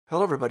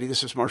Hello, everybody.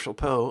 This is Marshall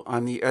Poe.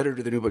 I'm the editor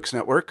of the New Books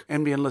Network.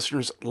 NBN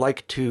listeners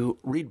like to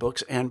read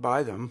books and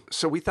buy them.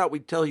 So we thought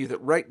we'd tell you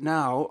that right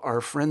now, our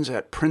friends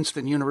at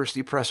Princeton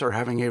University Press are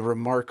having a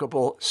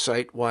remarkable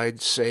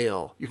site-wide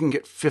sale. You can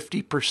get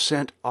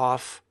 50%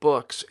 off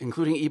books,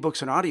 including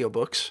ebooks and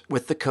audiobooks,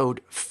 with the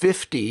code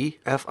 50,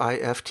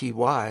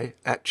 F-I-F-T-Y,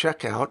 at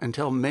checkout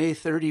until May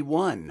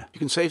 31. You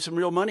can save some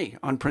real money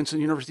on Princeton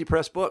University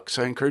Press books.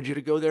 I encourage you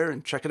to go there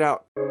and check it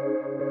out.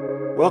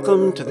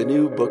 Welcome to the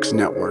New Books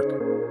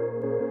Network.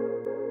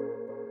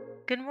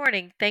 Good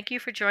morning. Thank you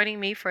for joining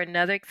me for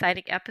another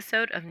exciting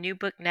episode of New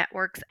Book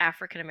Network's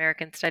African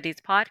American Studies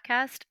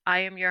podcast. I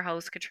am your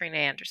host, Katrina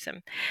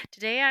Anderson.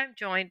 Today I'm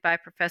joined by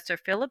Professor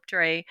Philip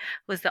Dray,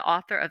 who is the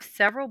author of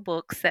several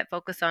books that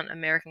focus on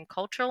American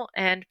cultural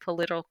and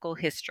political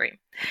history.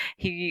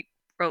 He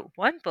wrote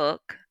one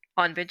book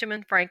on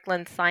Benjamin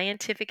Franklin's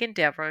scientific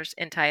endeavors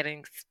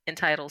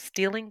entitled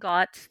Stealing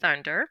God's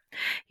Thunder.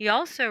 He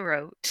also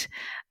wrote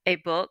a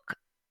book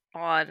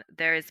on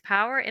There is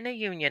Power in a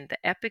Union, the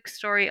epic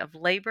story of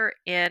labor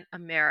in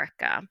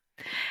America.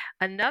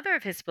 Another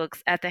of his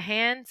books, At the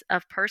Hands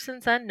of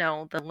Persons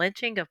Unknown, The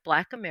Lynching of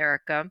Black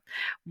America,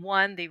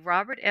 won the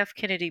Robert F.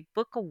 Kennedy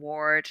Book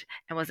Award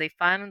and was a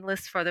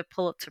finalist for the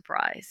Pulitzer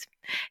Prize.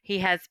 He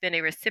has been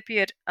a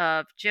recipient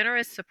of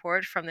generous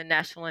support from the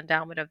National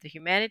Endowment of the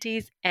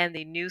Humanities and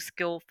the New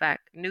School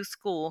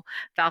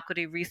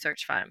Faculty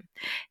Research Fund.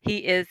 He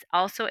is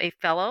also a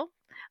fellow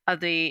of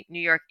the New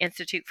York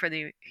Institute for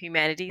the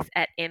Humanities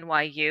at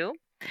NYU.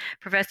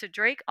 Professor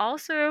Drake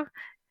also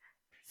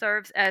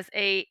serves as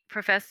a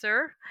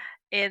professor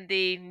in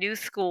the New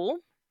School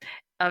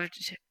as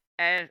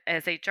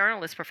a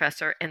journalist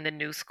professor in the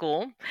New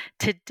School.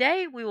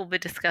 Today we will be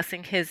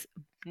discussing his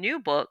new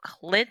book,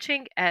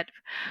 Lynching at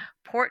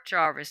Port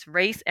Jervis,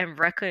 Race and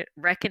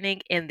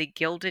Reckoning in the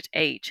Gilded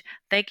Age.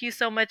 Thank you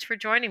so much for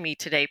joining me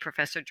today,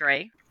 Professor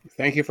Dray.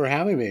 Thank you for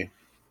having me.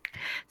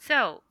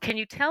 So, can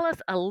you tell us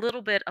a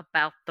little bit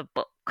about the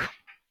book?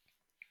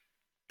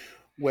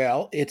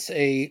 Well, it's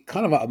a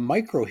kind of a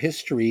micro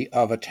history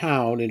of a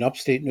town in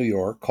upstate New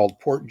York called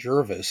Port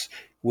Jervis,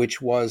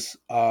 which was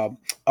a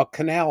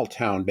canal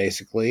town,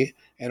 basically,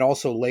 and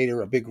also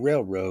later a big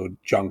railroad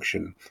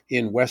junction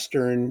in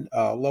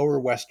lower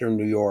western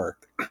New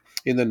York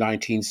in the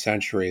 19th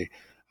century.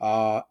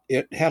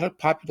 It had a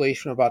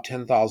population of about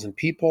 10,000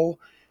 people,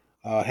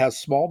 has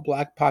small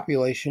black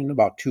population,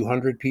 about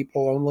 200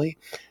 people only.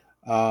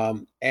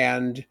 My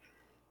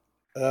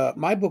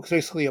book's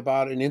basically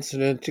about an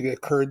incident that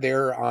occurred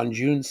there on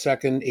June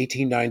 2nd,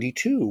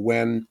 1892,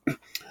 when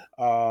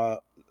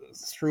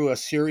through a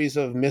series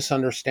of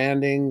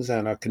misunderstandings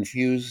and a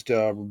confused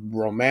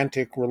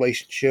romantic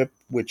relationship,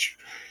 which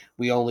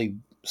we only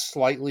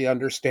slightly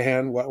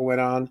understand what went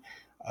on,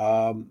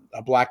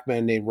 a black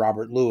man named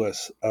Robert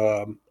Lewis,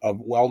 a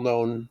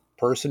well-known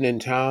person in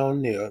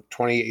town, a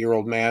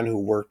 28-year-old man who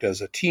worked as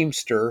a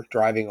teamster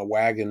driving a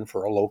wagon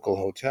for a local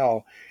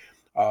hotel,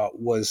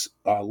 was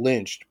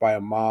lynched by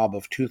a mob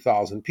of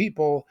 2,000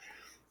 people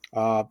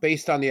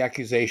based on the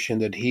accusation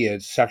that he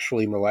had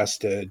sexually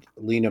molested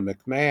Lena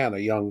McMahon,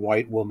 a young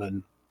white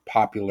woman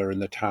popular in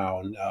the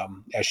town,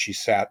 as she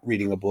sat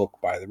reading a book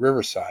by the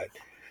riverside.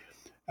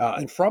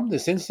 And from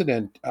this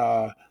incident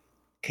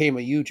came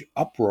a huge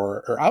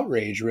uproar or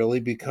outrage,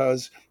 really,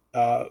 because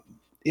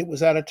it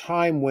was at a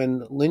time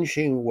when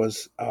lynching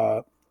was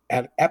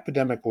at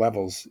epidemic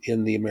levels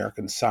in the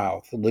American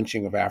South, the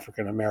lynching of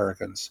African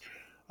Americans.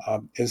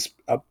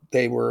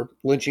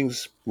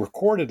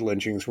 Recorded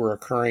lynchings were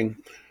occurring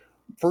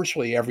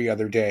virtually every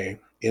other day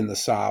in the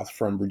South,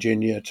 from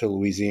Virginia to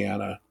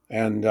Louisiana.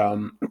 And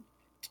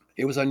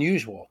it was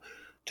unusual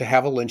to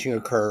have a lynching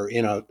occur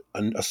in a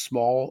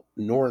small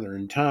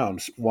northern town,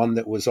 one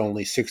that was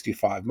only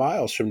 65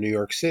 miles from New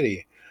York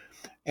City.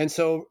 And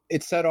so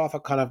it set off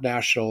a kind of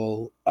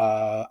national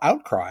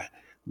outcry.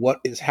 What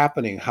is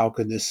happening? How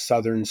could this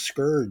southern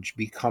scourge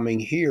be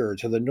coming here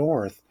to the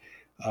north?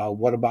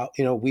 What about,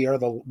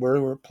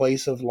 we're a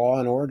place of law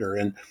and order.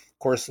 And of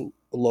course,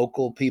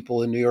 local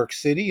people in New York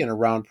City and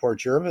around Port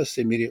Jervis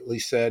immediately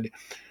said,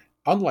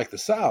 unlike the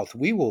South,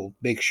 we will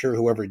make sure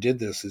whoever did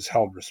this is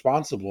held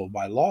responsible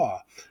by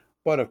law.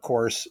 But of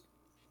course,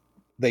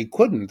 they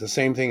couldn't. The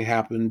same thing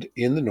happened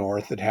in the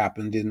North that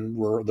happened in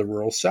the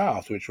rural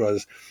South, which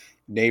was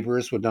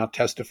neighbors would not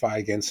testify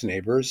against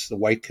neighbors. The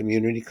white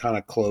community kind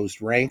of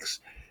closed ranks,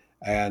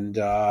 and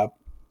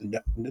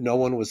no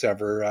one was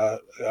ever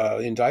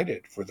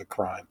indicted for the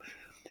crime.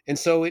 And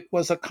so it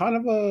was a kind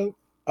of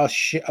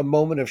a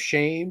moment of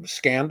shame,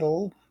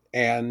 scandal,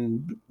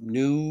 and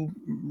new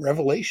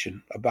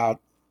revelation about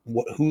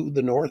what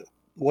the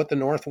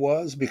North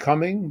was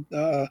becoming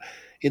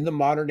in the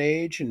modern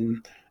age,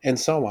 and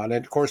so on.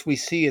 And of course, we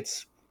see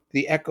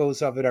the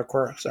echoes of it, of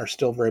course, are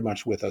still very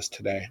much with us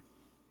today.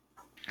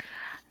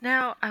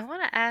 Now, I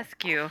want to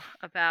ask you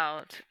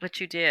about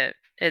what you did.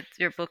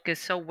 Your book is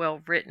so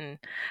well written,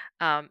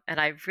 and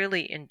I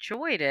really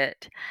enjoyed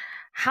it.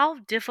 How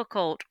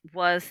difficult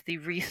was the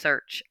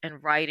research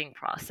and writing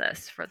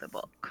process for the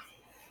book?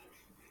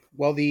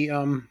 Well,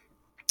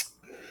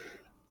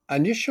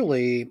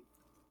 Initially,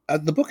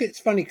 the book, it's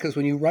funny because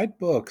when you write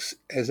books,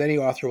 as any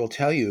author will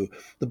tell you,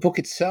 the book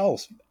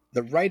itself,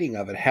 the writing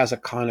of it has a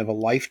kind of a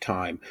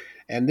lifetime.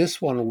 And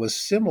this one was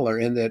similar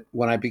in that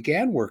when I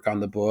began work on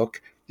the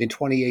book in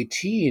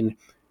 2018,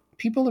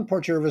 people in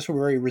Port Jervis were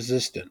very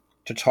resistant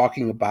to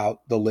talking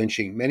about the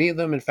lynching. Many of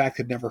them, in fact,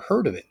 had never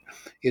heard of it.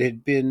 It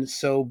had been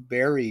so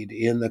buried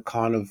in the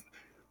kind of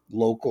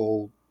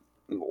local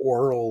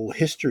oral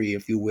history,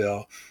 if you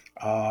will,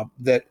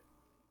 that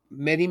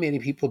many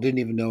people didn't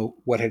even know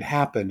what had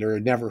happened or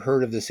had never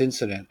heard of this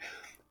incident.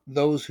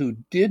 Those who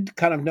did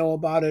kind of know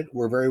about it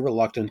were very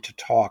reluctant to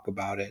talk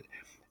about it.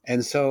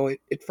 And so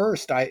at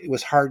first, it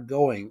was hard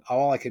going.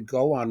 All I could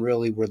go on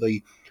really were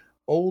the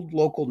old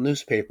local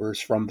newspapers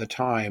from the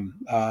time.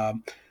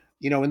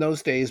 In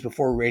those days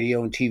before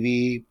radio and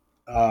TV,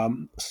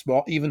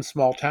 even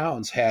small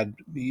towns had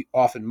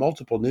often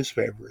multiple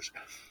newspapers.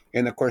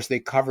 And of course, they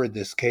covered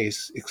this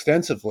case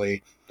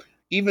extensively,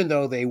 even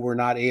though they were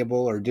not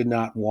able or did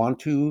not want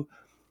to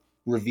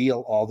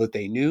reveal all that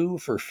they knew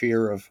for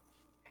fear of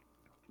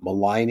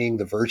maligning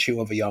the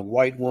virtue of a young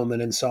white woman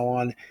and so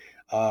on.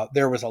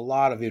 There was a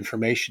lot of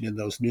information in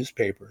those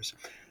newspapers.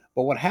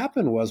 But what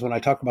happened was, when I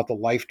talk about the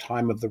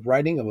lifetime of the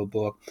writing of a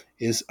book,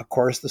 is, of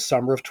course, the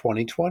summer of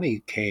 2020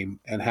 came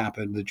and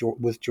happened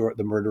with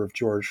the murder of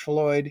George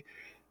Floyd,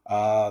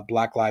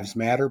 Black Lives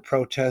Matter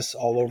protests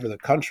all over the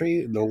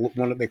country. The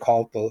one they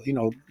call it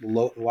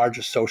the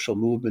largest social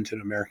movement in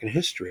American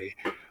history,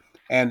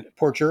 and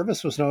Port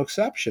Jervis was no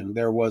exception.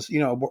 There was,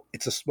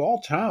 it's a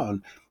small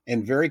town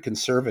and very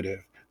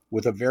conservative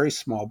with a very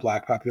small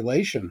Black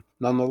population.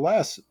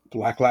 Nonetheless,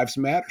 Black Lives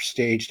Matter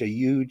staged a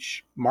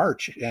huge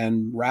march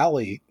and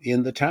rally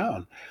in the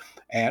town,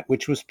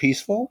 which was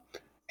peaceful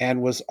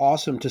and was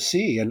awesome to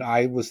see. And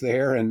I was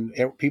there, and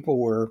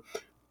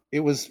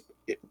it was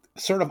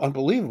sort of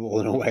unbelievable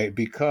in a way,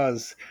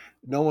 because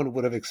no one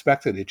would have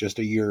expected it just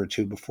a year or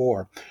two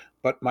before.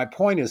 But my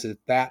point is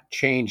that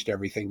changed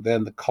everything.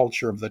 Then the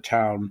culture of the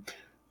town,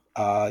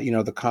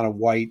 the kind of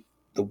white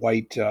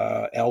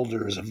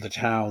elders of the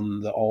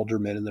town, the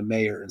aldermen and the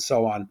mayor and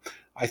so on,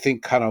 I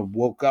think kind of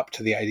woke up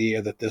to the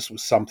idea that this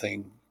was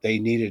something they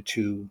needed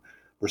to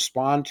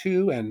respond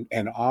to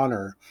and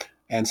honor.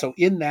 And so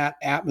in that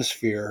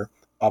atmosphere,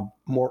 a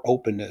more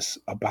openness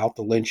about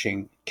the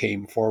lynching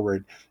came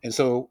forward. And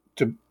so,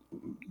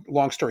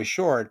 long story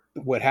short,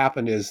 what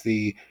happened is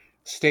the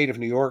state of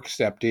New York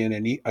stepped in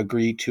and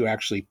agreed to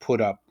actually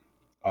put up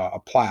a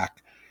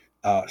plaque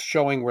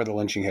showing where the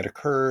lynching had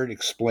occurred,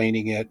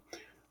 explaining it.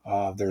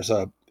 There's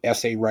a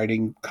essay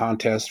writing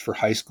contest for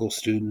high school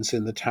students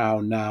in the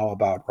town now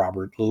about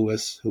Robert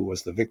Lewis, who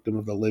was the victim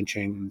of the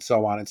lynching, and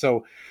so on. And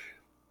so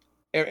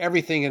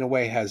everything in a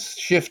way has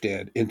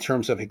shifted in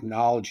terms of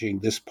acknowledging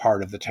this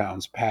part of the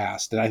town's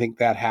past. And I think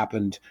that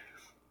happened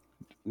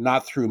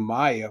not through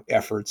my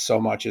efforts so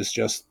much as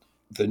just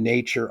the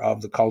nature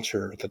of the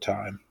culture at the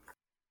time.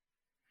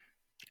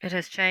 It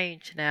has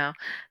changed now.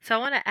 So I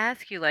want to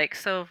ask you,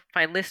 so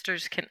my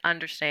listeners can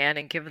understand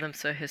and give them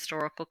some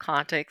historical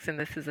context, and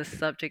this is a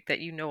subject that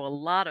you know a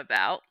lot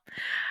about.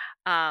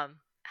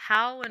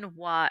 How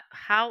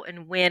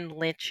and when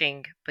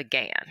lynching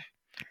began.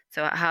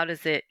 So how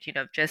does it,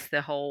 just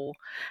the whole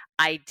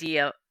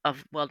idea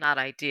of,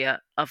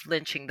 of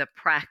lynching, the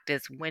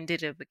practice, when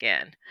did it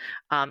begin?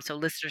 So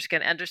listeners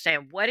can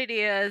understand what it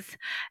is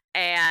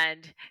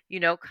and,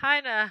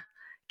 kind of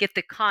get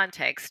the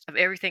context of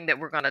everything that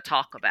we're going to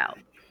talk about.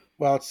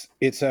 Well,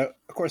 of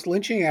course,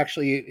 lynching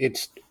actually,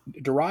 it's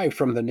derived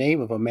from the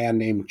name of a man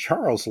named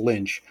Charles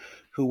Lynch,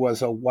 who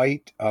was a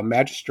white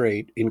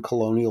magistrate in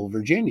colonial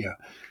Virginia,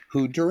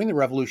 who during the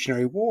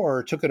Revolutionary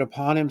War took it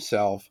upon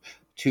himself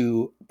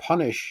to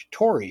punish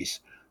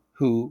Tories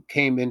who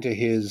came into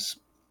his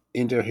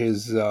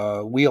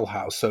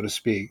wheelhouse, so to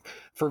speak,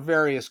 for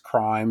various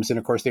crimes. And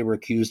of course, they were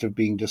accused of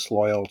being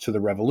disloyal to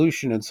the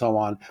revolution and so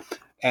on.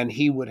 And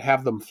he would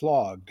have them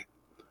flogged.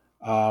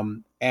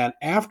 And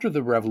after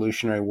the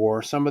Revolutionary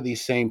War, some of these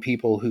same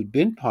people who'd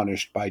been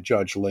punished by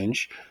Judge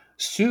Lynch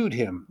sued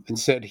him and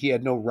said he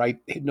had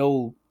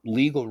no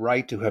legal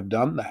right to have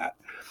done that.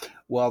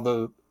 Well,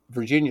 the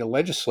Virginia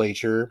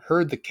legislature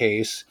heard the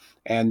case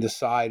and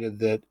decided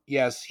that,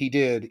 yes, he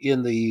did,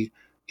 in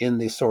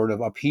the sort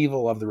of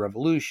upheaval of the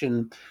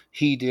revolution,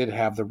 he did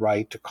have the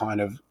right to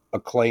kind of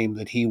acclaim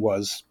that he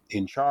was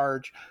in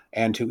charge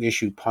and to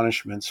issue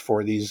punishments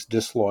for these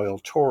disloyal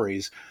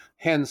Tories.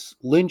 Hence,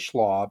 lynch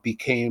law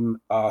became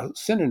a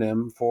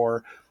synonym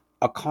for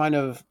a kind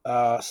of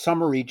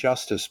summary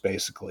justice,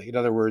 basically. In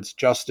other words,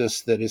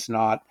 justice that is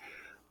not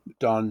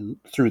done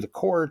through the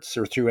courts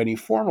or through any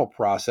formal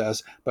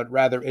process, but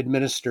rather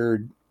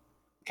administered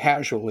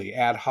casually,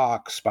 ad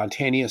hoc,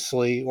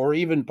 spontaneously, or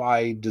even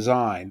by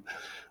design,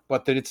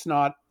 but that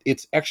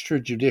it's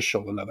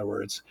extrajudicial, in other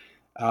words.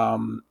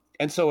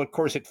 And so, of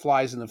course, it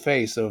flies in the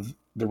face of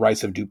the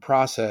rights of due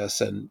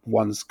process and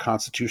one's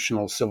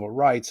constitutional civil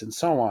rights and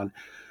so on.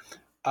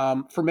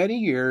 For many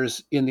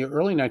years in the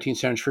early 19th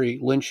century,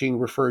 lynching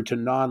referred to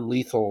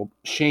non-lethal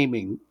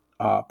shaming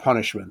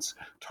punishments,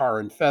 tar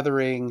and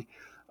feathering,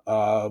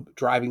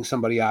 driving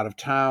somebody out of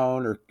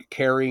town or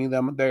carrying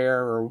them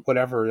there or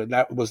whatever. And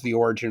that was the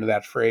origin of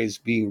that phrase,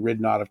 being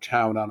ridden out of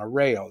town on a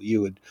rail.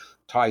 You would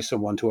tie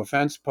someone to a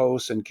fence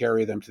post and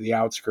carry them to the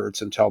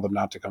outskirts and tell them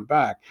not to come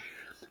back.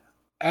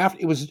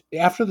 It was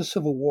after the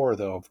Civil War,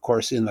 though, of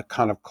course, in the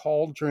kind of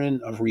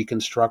cauldron of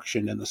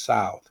Reconstruction in the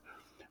South,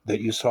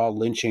 that you saw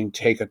lynching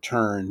take a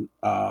turn,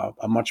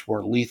 a much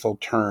more lethal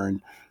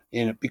turn,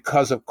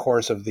 because, of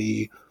course, of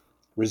the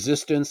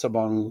resistance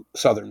among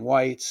Southern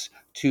whites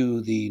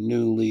to the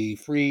newly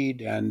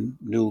freed and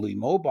newly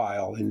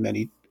mobile, in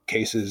many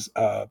cases,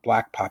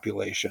 Black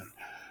population.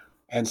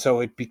 And so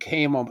it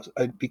became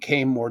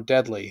more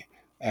deadly.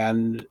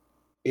 And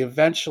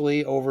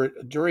eventually,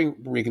 during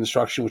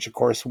Reconstruction, which of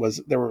course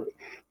there were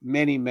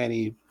many,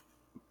 many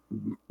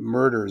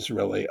murders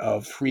really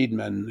of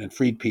freedmen and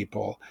freed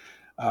people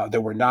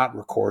that were not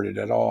recorded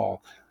at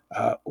all.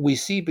 We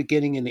see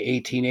beginning in the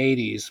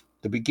 1880s,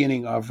 the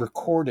beginning of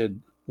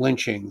recorded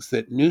lynchings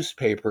that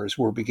newspapers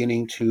were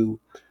beginning to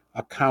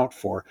account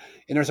for.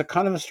 And there's a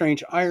kind of a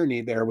strange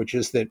irony there, which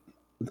is that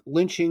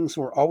lynchings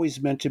were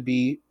always meant to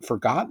be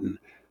forgotten.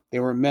 They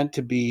were meant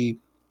to be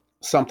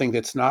something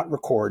that's not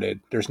recorded.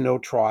 There's no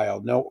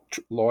trial, no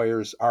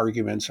lawyers'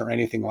 arguments or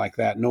anything like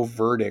that, no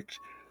verdict.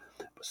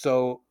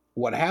 So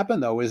what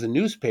happened, though, is the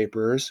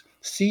newspapers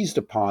seized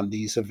upon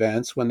these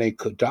events when they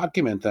could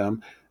document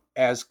them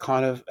as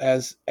kind of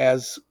as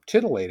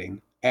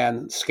titillating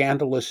and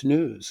scandalous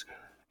news.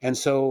 And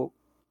so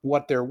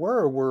what there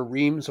were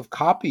reams of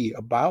copy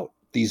about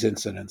these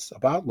incidents,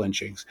 about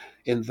lynchings.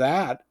 In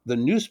that, the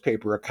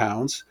newspaper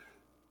accounts,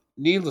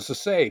 needless to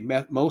say,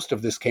 most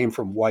of this came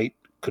from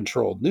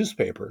white-controlled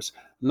newspapers,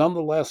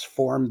 nonetheless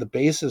formed the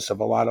basis of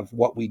a lot of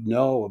what we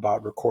know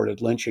about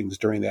recorded lynchings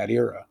during that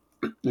era.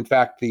 In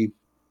fact, the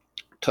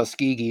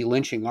Tuskegee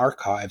lynching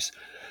archives,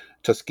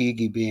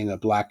 Tuskegee being a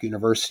Black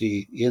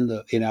university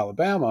in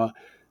Alabama,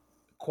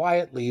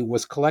 quietly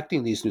was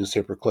collecting these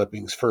newspaper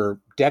clippings for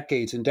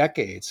decades and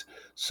decades,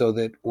 so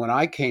that when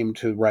I came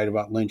to write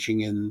about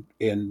lynching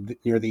in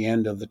near the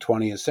end of the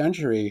 20th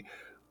century,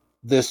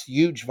 this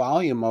huge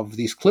volume of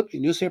these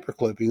newspaper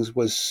clippings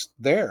was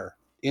there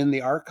in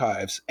the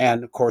archives.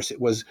 And of course,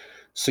 it was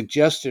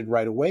suggested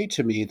right away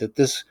to me that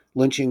this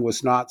lynching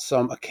was not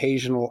some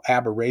occasional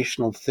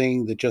aberrational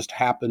thing that just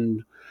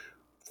happened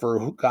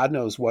for God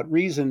knows what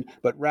reason,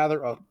 but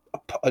rather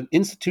an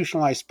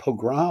institutionalized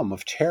pogrom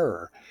of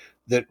terror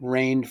that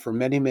reigned for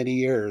many, many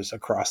years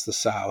across the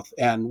South,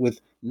 and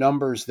with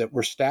numbers that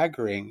were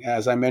staggering.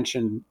 As I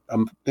mentioned a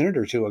minute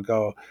or two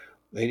ago,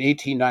 in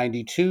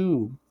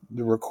 1892,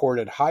 the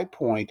recorded high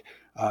point,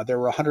 there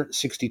were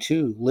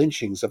 162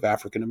 lynchings of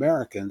African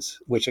Americans,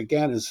 which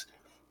again is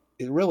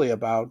really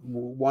about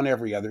one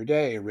every other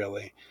day,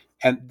 really.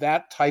 And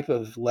that type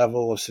of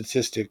level of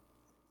statistic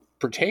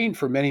pertained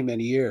for many,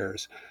 many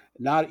years.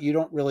 You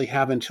don't really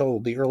have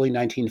until the early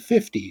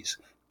 1950s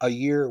a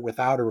year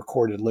without a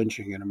recorded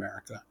lynching in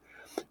America.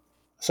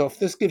 So if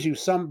this gives you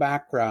some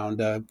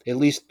background, at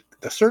least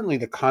certainly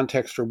the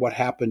context for what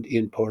happened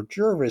in Port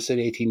Jervis in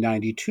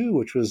 1892,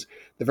 which was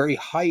the very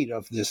height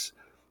of this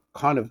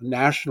kind of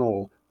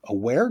national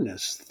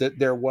awareness that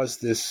there was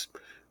this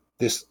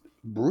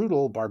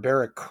brutal,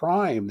 barbaric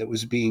crime that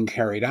was being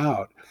carried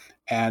out.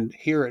 And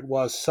here it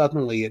was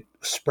suddenly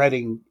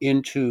spreading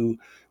into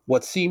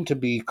what seemed to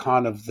be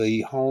kind of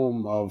the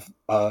home of,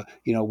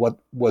 what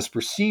was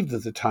perceived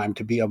at the time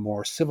to be a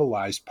more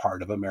civilized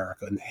part of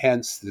America. And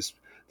hence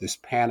this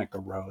panic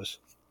arose.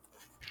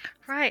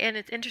 Right, and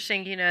it's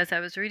interesting, as I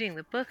was reading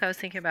the book, I was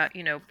thinking about,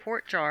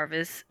 Port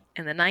Jervis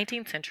in the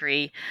 19th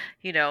century.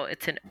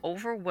 It's an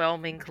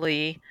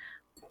overwhelmingly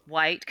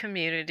white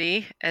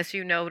community, as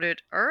you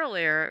noted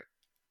earlier.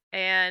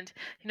 And,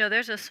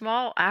 there's a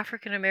small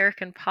African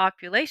American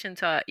population.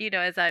 So,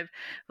 as I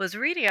was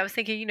reading, I was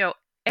thinking,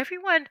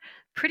 everyone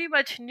pretty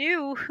much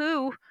knew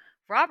who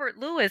Robert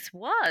Lewis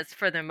was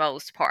for the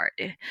most part.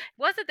 It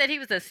wasn't that he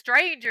was a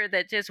stranger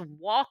that just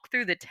walked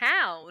through the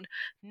town.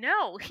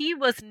 No, he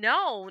was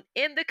known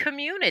in the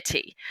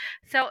community.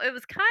 So it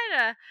was kind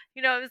of,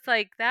 it was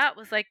like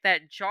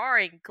that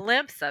jarring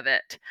glimpse of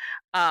it,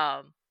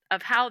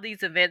 of how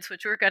these events,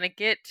 which we're going to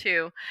get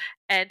to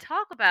and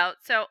talk about.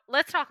 So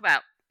let's talk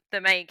about the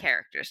main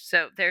characters.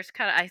 So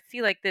I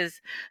see like this,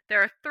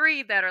 there are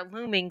three that are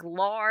looming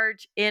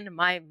large in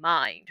my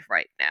mind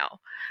right now.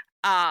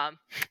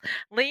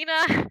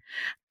 Lena,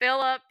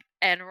 Philip,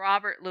 and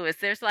Robert Lewis.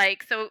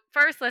 So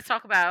first let's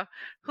talk about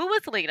who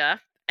was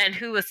Lena and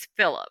who was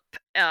Philip,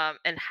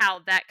 and how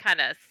that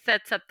kind of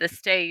sets up the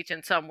stage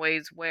in some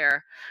ways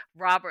where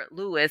Robert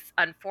Lewis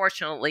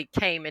unfortunately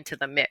came into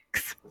the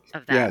mix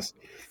of that. Yes.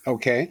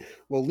 Okay.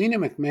 Well, Lena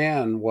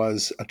McMahon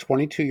was a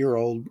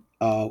 22-year-old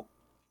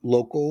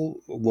local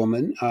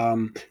woman.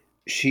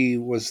 She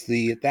was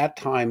at that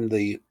time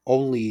the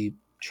only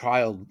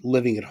child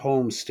living at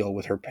home still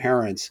with her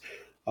parents.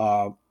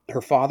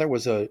 Her father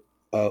was a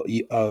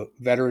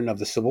veteran of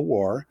the Civil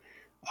War,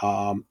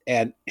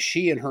 and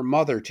she and her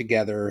mother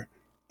together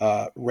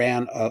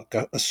ran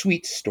a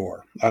sweet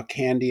store, a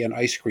candy and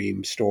ice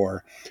cream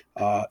store,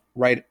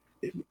 right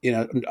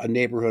in a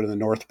neighborhood in the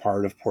north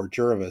part of Port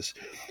Jervis.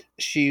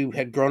 She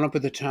had grown up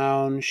in the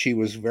town. She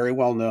was very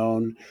well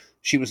known.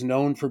 She was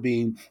known for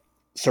being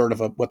sort of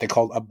what they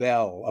called a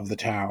belle of the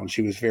town.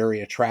 She was very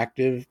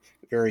attractive,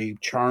 very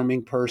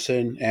charming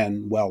person,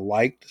 and well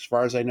liked, as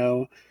far as I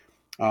know.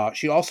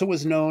 She also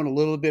was known a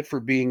little bit for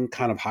being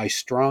kind of high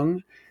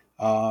strung.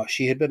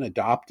 She had been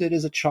adopted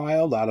as a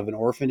child out of an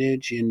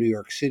orphanage in New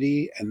York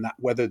City, and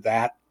whether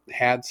that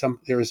had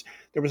there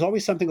was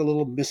always something a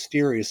little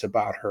mysterious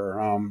about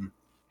her.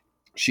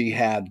 She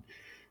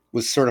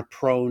was sort of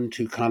prone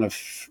to kind of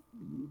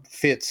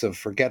fits of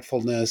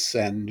forgetfulness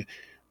and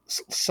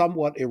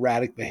somewhat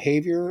erratic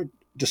behavior,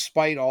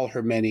 despite all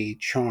her many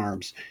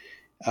charms.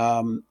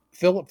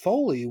 Philip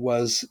Foley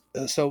was,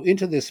 so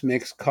into this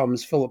mix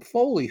comes Philip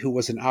Foley, who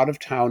was an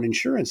out-of-town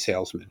insurance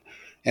salesman,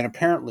 and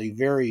apparently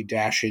very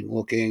dashing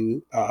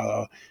looking.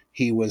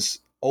 He was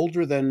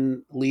older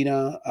than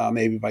Lena,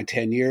 maybe by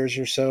 10 years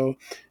or so.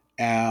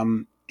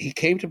 He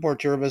came to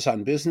Port Jervis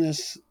on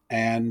business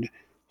and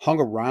hung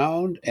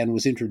around and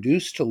was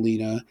introduced to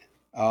Lena.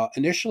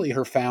 Initially,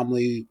 her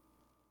family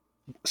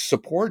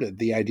supported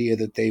the idea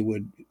that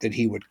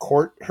he would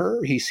court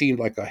her. He seemed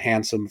like a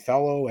handsome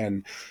fellow,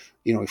 and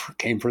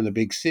came from the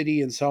big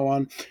city and so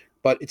on.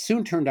 But it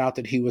soon turned out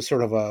that he was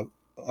sort of a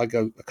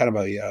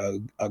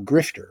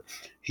grifter.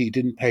 He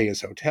didn't pay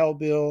his hotel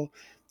bill.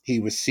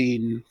 He was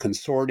seen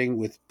consorting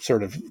with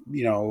sort of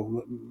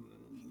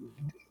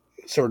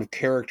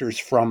characters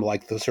from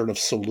like the sort of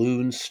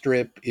saloon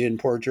strip in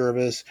Port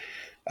Jervis.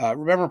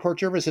 Remember, Port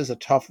Jervis is a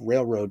tough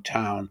railroad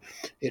town.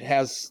 It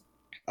has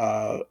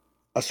a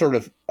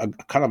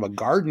kind of a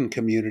garden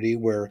community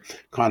where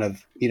kind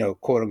of,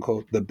 quote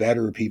unquote, the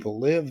better people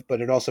live,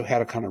 but it also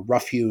had a kind of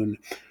rough-hewn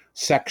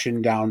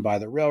section down by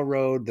the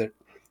railroad that,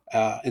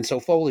 and so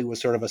Foley was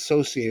sort of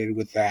associated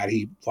with that.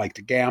 He liked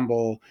to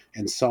gamble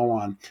and so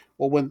on.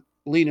 Well, when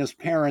Lena's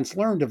parents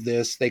learned of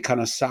this, they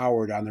kind of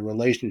soured on the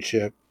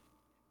relationship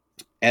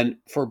and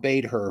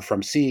forbade her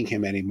from seeing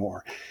him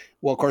anymore.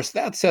 Well, of course,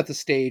 that set the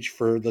stage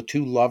for the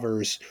two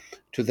lovers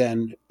to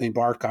then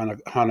embark on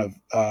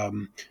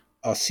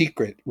a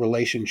secret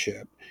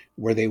relationship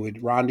where they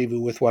would rendezvous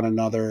with one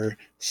another,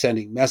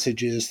 sending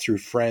messages through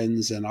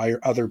friends and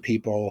other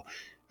people,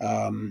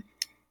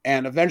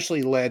 and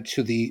eventually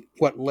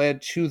what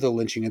led to the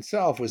lynching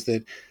itself was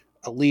that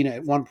Lena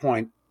at one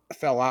point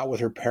fell out with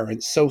her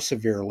parents so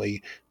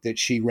severely that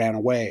she ran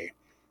away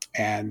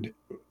and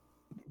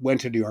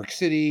went to New York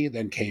City,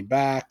 then came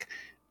back,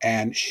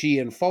 and she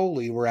and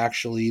Foley were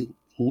actually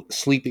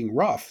sleeping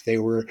rough. They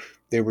were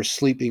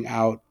sleeping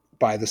out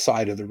by the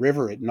side of the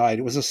river at night.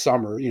 It was a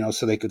summer,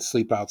 so they could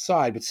sleep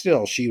outside, but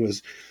still she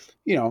was,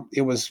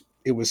 it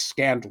was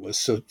scandalous.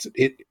 So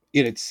in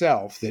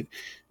itself that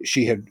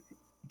she had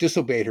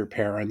disobeyed her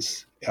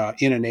parents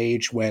in an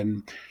age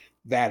when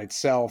that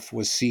itself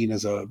was seen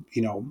as a,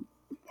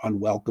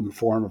 unwelcome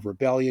form of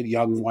rebellion.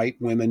 Young white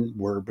women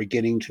were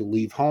beginning to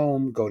leave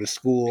home, go to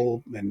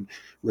school, and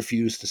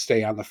refuse to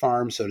stay on the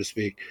farm, so to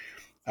speak.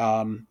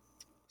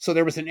 So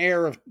there was an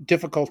air of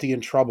difficulty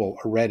and trouble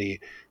already.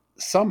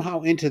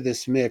 Somehow into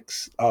this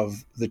mix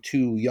of the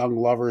two young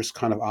lovers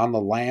kind of on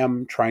the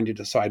lam trying to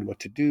decide what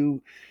to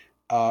do,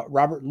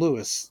 Robert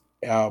Lewis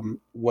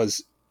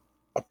was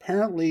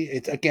apparently,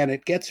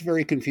 it gets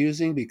very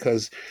confusing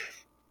because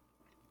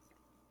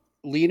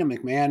Lena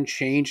McMahon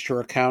changed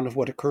her account of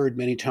what occurred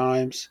many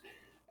times,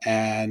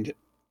 and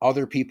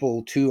other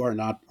people too are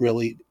not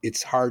really,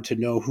 it's hard to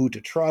know who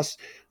to trust.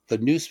 The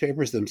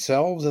newspapers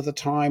themselves at the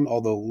time,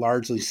 although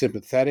largely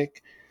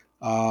sympathetic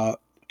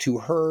to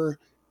her,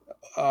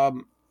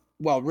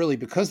 really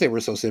because they were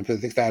so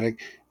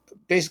sympathetic,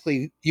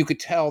 basically you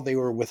could tell they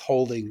were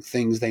withholding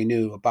things they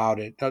knew about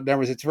it. In other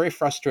words, it's very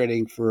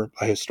frustrating for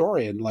a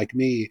historian like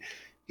me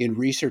in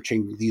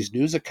researching these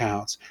news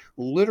accounts.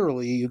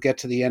 Literally, you get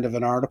to the end of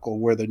an article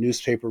where the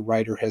newspaper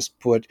writer has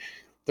put,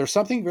 there's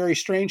something very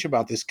strange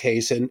about this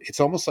case, and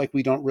it's almost like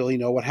we don't really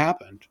know what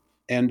happened.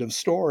 End of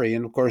story.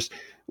 And of course,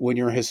 when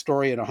you're a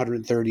historian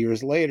 130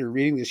 years later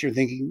reading this, you're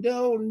thinking,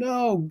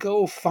 no,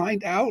 go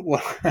find out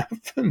what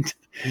happened.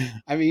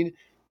 I mean,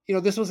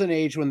 this was an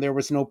age when there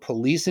was no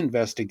police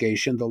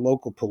investigation. The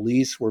local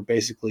police were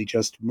basically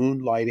just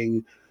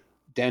moonlighting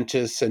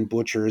dentists and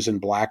butchers and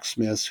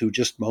blacksmiths who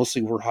just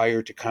mostly were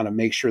hired to kind of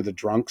make sure the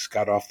drunks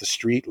got off the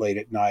street late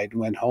at night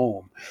and went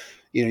home.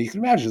 You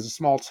can imagine it's a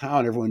small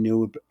town. Everyone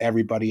knew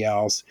everybody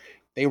else.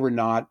 There were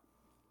no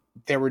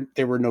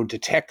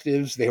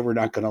detectives. They were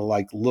not going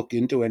to look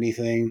into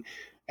anything.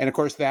 And of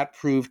course that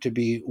proved to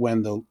be,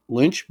 when the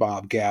lynch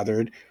mob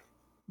gathered,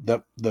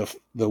 the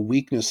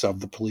weakness of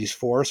the police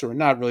force, or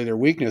not really their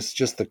weakness,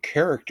 just the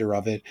character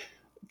of it,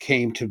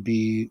 came to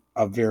be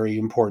a very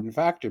important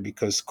factor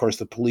because, of course,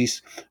 the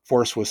police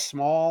force was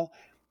small.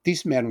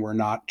 These men were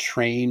not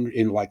trained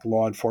in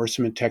law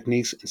enforcement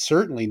techniques, and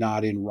certainly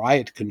not in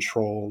riot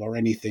control or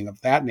anything of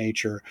that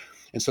nature.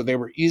 And so they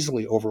were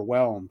easily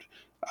overwhelmed.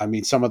 I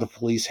mean, some of the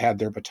police had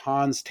their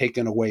batons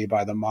taken away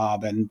by the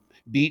mob, and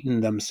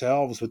beaten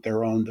themselves with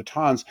their own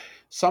batons.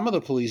 Some of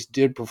the police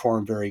did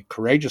perform very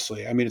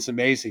courageously. I mean, it's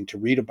amazing to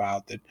read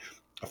about that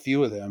a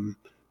few of them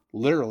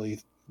literally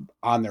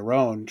on their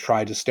own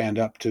tried to stand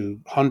up to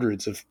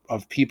hundreds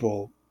of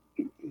people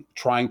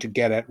trying to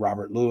get at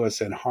Robert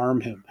Lewis and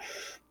harm him.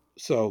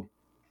 So,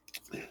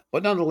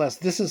 but nonetheless,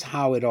 this is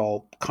how it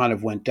all kind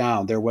of went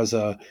down. There was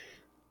a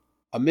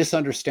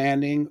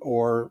misunderstanding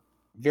or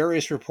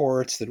various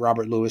reports that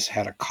Robert Lewis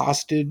had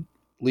accosted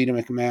Lena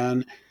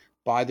McMahon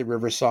by the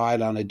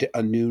riverside on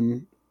a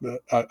noon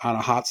on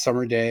a hot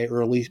summer day,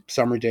 early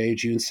summer day,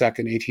 June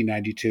 2nd,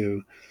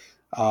 1892.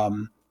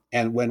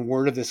 And when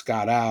word of this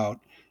got out,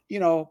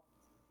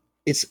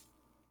 it's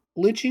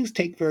lynchings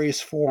take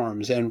various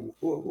forms, and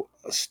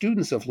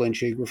students of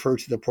lynching refer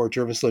to the Port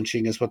Jervis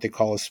lynching as what they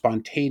call a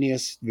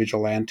spontaneous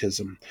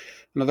vigilantism.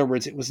 In other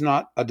words, it was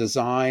not a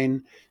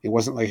design, it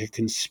wasn't like a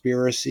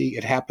conspiracy,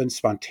 it happened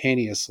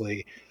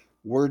spontaneously.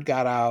 Word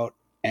got out,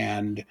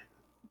 and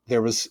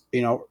there was,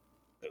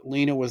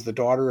 Lena was the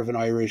daughter of an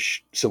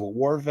Irish Civil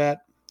War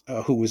vet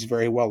who was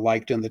very well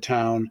liked in the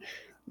town.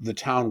 The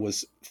town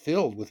was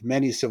filled with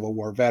many Civil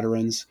War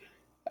veterans.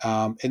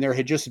 And there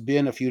had just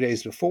been a few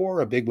days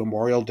before a big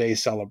Memorial Day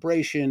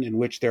celebration in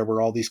which there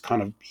were all these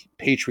kind of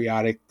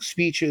patriotic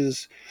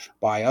speeches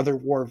by other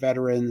war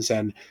veterans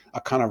and a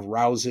kind of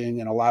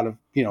rousing and a lot of,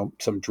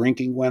 some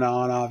drinking went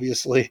on,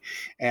 obviously.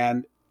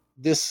 And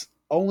this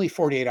only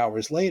 48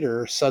 hours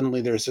later,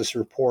 suddenly there's this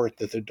report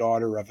that the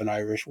daughter of an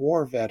Irish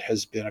war vet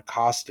has been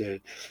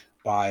accosted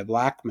by a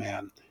black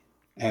man.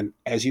 And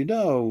as you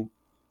know,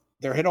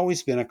 there had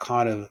always been a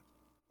kind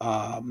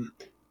of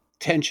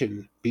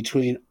tension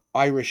between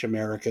Irish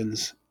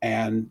Americans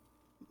and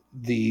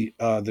the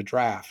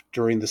draft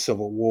during the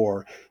Civil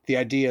War. The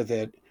idea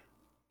that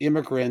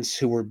immigrants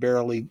who were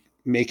barely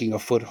making a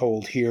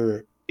foothold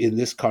here in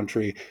this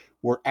country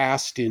were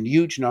asked in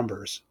huge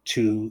numbers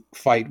to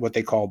fight what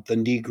they called the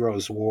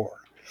Negroes' War.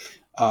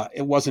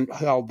 It wasn't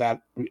held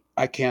that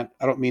I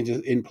don't mean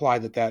to imply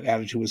that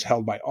attitude was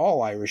held by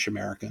all Irish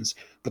Americans,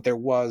 but there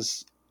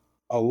was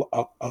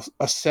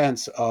a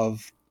sense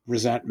of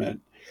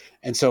resentment.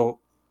 And so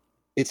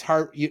it's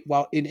hard,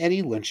 while in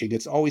any lynching,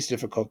 it's always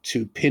difficult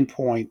to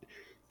pinpoint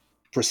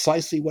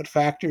precisely what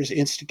factors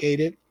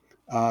instigate it.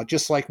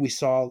 Just like we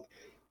saw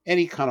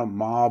any kind of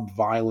mob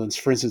violence.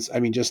 For instance, I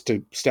mean, just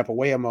to step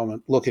away a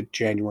moment, look at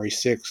January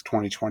 6,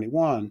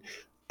 2021,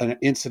 an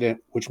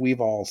incident which we've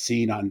all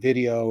seen on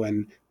video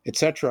and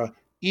etc.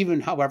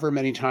 Even however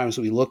many times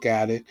we look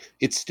at it,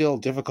 it's still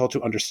difficult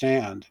to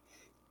understand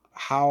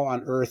how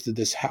on earth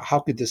how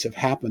could this have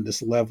happened,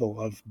 this level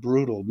of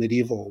brutal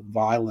medieval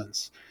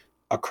violence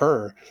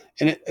occur.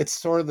 And it's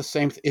sort of the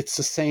same. It's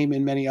the same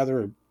in many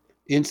other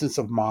instances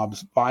of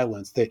mobs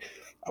violence.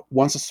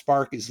 Once a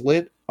spark is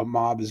lit, a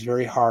mob is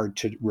very hard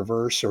to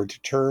reverse or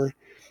deter,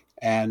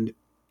 and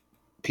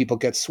people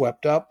get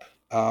swept up.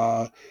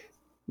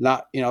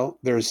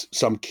 There's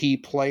some key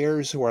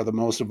players who are the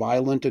most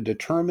violent and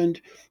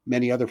determined.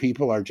 Many other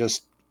people are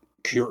just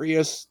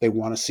curious. They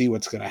want to see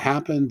what's going to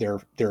happen.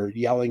 They're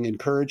yelling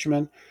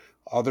encouragement.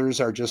 Others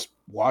are just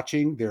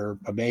watching. They're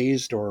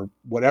amazed or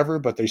whatever,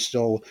 but they're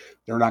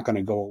not going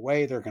to go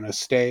away. They're going to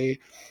stay.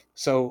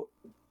 So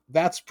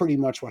that's pretty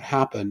much what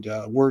happened.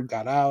 Word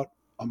got out.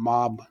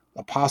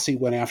 A posse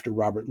went after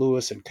Robert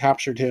Lewis and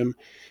captured him.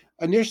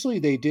 Initially,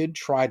 they did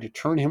try to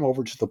turn him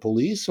over to the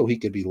police so he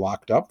could be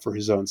locked up for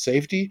his own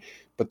safety,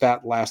 but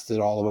that lasted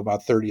all of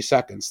about 30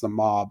 seconds. The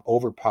mob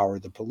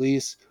overpowered the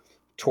police,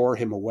 tore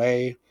him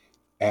away,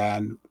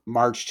 and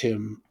marched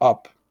him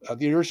up.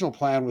 The original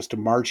plan was to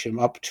march him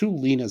up to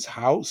Lena's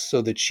house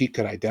so that she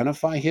could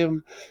identify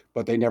him,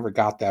 but they never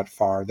got that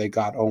far. They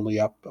got only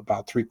up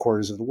about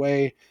 3/4 of the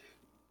way,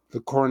 the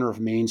corner of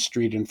Main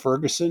Street in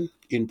Ferguson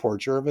in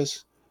Port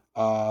Jervis.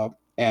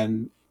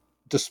 And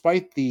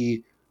despite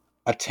the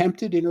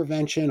attempted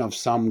intervention of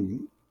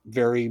some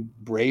very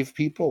brave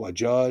people, a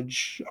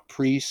judge, a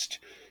priest,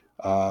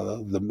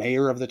 the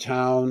mayor of the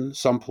town,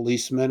 some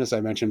policemen, as I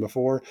mentioned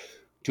before,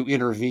 to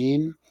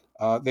intervene,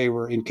 they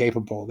were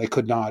incapable. They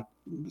could not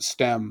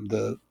stem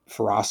the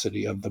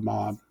ferocity of the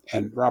mob.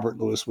 And Robert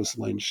Lewis was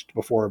lynched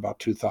before about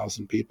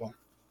 2,000 people.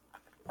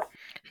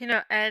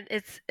 And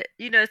it's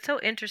so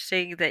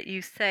interesting that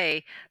you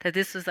say that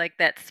this was like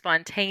that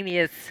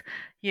spontaneous,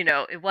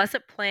 it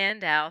wasn't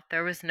planned out.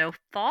 There was no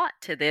thought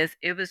to this.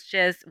 It was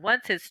just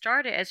once it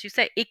started, as you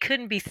say, it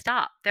couldn't be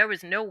stopped. There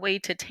was no way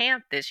to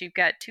tamp this. You've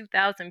got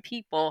 2,000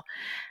 people.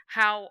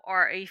 How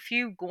are a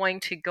few going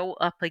to go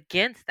up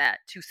against that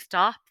to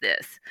stop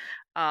this?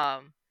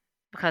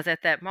 Because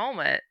at that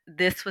moment,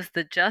 this was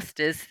the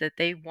justice that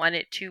they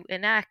wanted to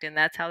enact, and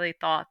that's how they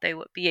thought they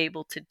would be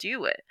able to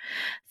do it.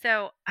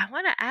 So I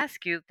want to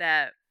ask you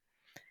that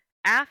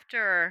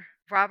after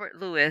Robert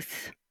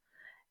Lewis,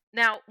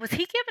 now, was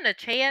he given a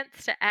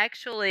chance to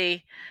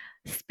actually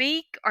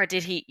speak, or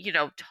did he,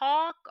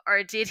 talk,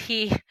 or did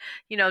he,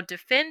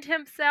 defend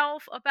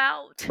himself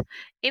about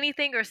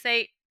anything or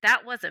say,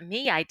 that wasn't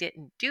me, I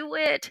didn't do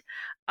it?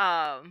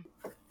 Well,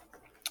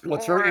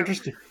 it's very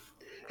interesting.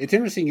 It's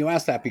interesting you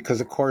asked that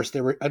because, of course,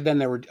 there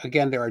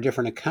are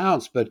different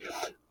accounts, but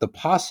the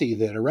posse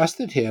that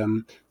arrested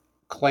him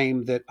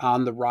claimed that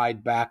on the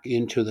ride back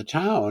into the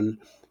town,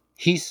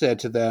 he said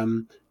to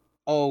them,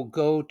 "Oh,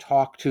 go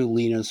talk to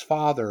Lena's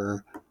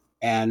father,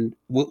 and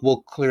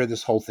we'll clear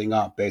this whole thing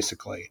up,"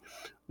 basically,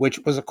 which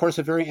was, of course,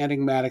 a very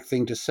enigmatic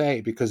thing to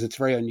say because it's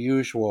very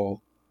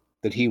unusual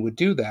that he would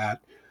do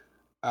that.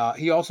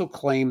 He also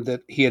claimed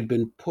that he had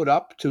been put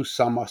up to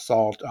some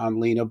assault on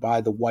Lena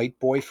by the white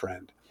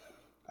boyfriend,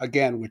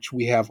 again, which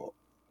we have.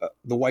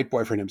 The white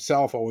boyfriend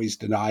himself always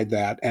denied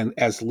that, and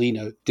as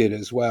Lena did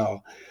as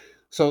well.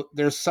 So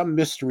there's some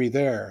mystery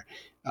there.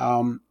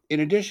 In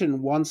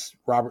addition, once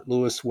Robert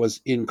Lewis was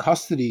in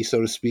custody,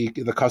 so to speak,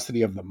 in the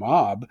custody of the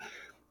mob,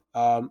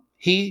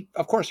 he,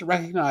 of course,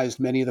 recognized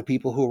many of the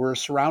people who were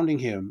surrounding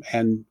him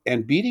and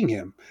beating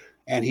him,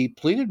 and he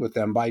pleaded with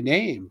them by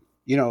name.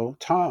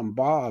 Tom,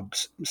 Bob,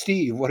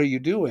 Steve, what are you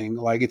doing?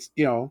 Like, it's,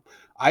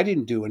 I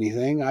didn't do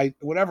anything.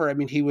 Whatever. I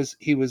mean, he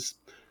was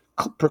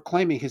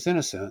proclaiming his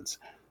innocence,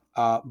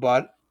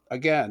 but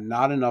again,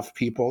 not enough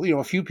people.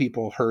 A few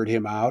people heard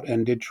him out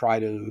and did try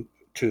to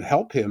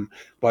help him,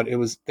 but it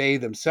was they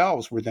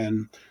themselves were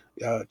then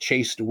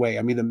chased away.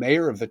 I mean, the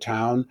mayor of the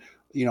town,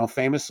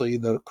 famously,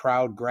 the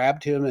crowd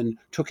grabbed him and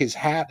took his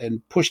hat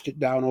and pushed it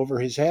down over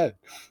his head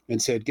and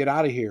said, "Get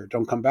out of here!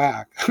 Don't come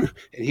back."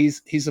 And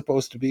he's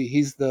supposed to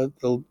be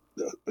the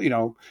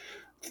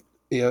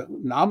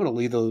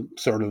nominally the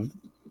sort of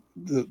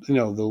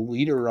the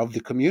leader of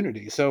the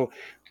community. So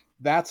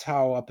that's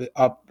how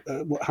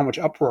how much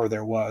uproar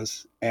there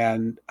was,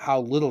 and how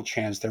little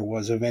chance there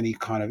was of any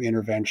kind of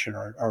intervention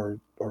or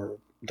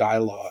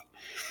dialogue.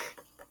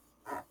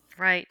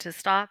 Right, to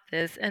stop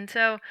this. And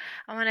so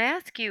I want to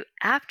ask you,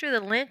 after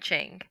the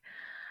lynching,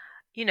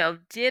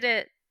 did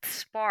it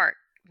spark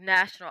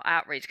national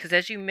outrage? Because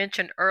as you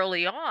mentioned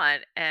early on,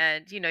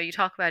 and you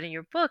talk about in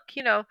your book,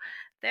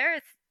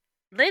 there's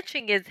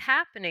lynching is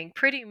happening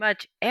pretty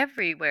much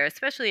everywhere,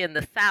 especially in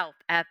the South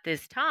at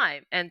this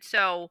time. And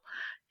so,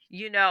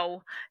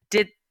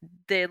 did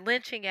the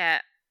lynching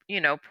at,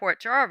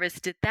 Port Jarvis,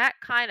 did that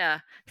kind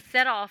of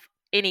set off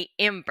any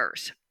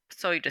embers,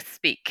 so to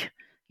speak?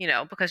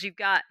 Because you've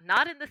got,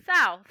 not in the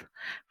South,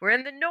 we're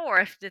in the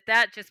North. Did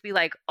that just be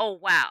like, oh,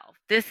 wow,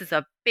 this is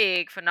a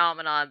big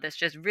phenomenon that's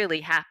just really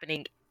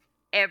happening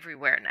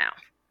everywhere now?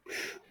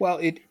 Well,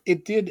 it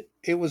did.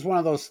 It was one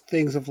of those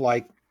things of,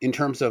 like, in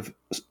terms of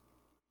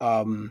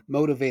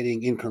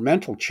motivating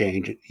incremental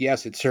change.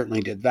 Yes, it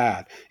certainly did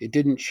that. It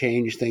didn't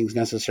change things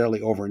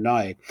necessarily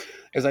overnight.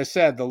 As I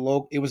said,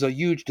 it was a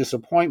huge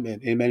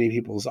disappointment in many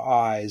people's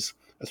eyes,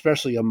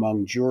 especially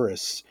among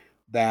jurists,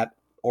 that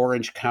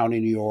Orange County,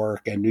 New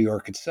York, and New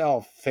York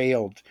itself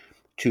failed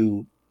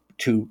to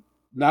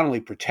not only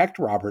protect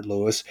Robert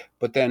Lewis,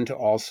 but then to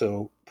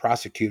also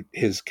prosecute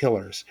his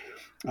killers.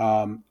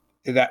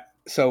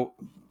 So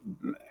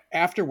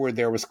afterward,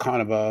 there was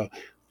kind of a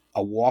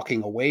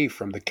walking away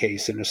from the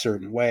case in a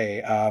certain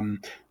way.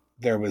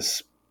 There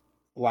was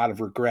a lot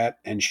of regret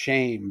and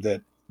shame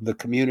that the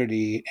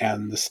community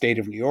and the state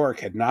of New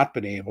York had not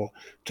been able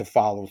to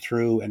follow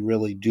through and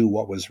really do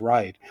what was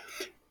right.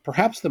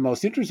 Perhaps the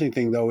most interesting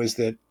thing, though, is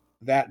that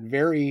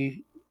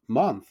very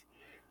month,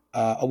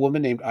 a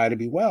woman named Ida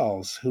B.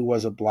 Wells, who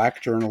was a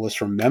Black journalist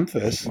from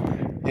Memphis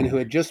and who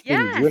had just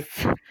been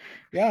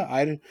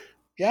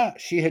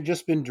she had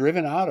just been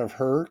driven out of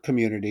her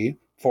community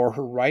for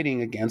her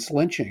writing against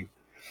lynching.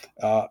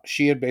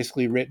 She had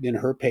basically written in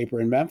her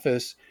paper in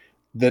Memphis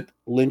that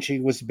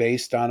lynching was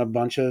based on a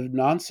bunch of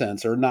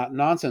nonsense, or not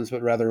nonsense,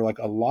 but rather like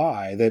a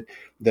lie,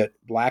 that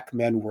Black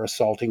men were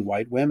assaulting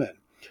white women.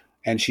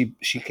 And she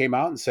came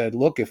out and said,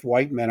 look, if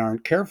white men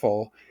aren't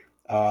careful,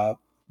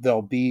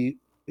 they'll be,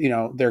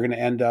 they're going to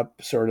end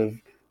up sort of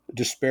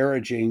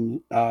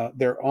disparaging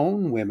their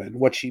own women.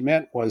 What she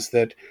meant was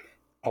that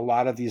a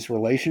lot of these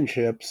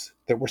relationships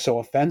that were so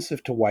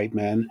offensive to white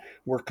men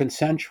were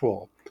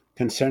consensual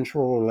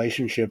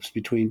relationships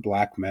between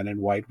Black men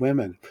and white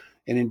women.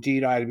 And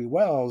indeed, Ida B.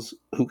 Wells,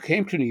 who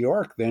came to New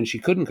York then, she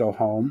couldn't go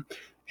home,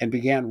 and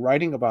began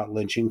writing about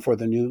lynching for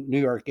the New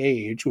York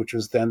Age, which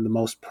was then the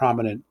most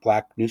prominent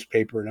Black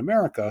newspaper in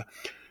America.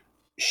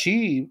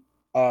 She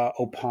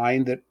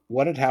opined that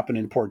what had happened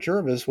in Port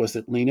Jervis was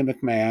that Lena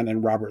McMahon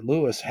and Robert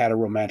Lewis had a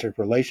romantic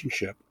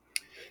relationship,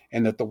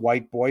 and that the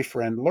white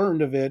boyfriend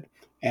learned of it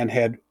and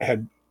had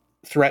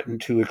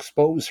threatened to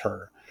expose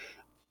her.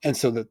 And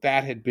so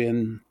that had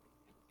been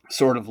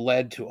sort of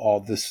led to all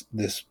this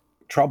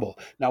trouble.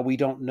 Now, we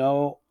don't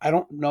know. I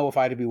don't know if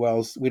Ida B.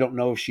 Wells, we don't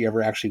know if she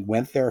ever actually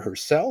went there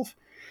herself.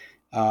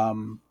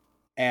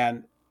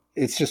 And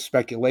it's just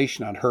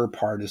speculation on her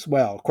part as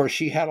well. Of course,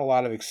 she had a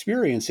lot of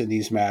experience in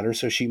these matters,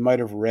 so she might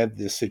have read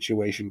this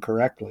situation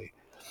correctly.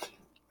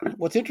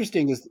 What's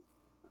interesting is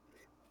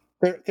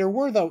there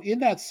were, though, in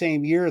that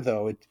same year,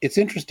 though, it's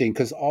interesting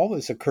because all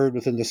this occurred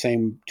within the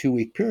same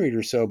 2-week period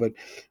or so, but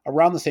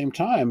around the same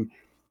time,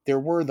 there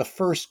were the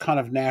first kind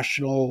of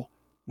national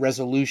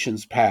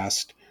resolutions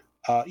passed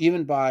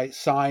even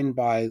signed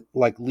by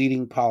like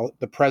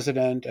the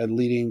president and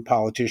leading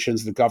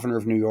politicians, the governor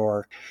of New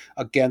York,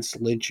 against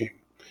lynching.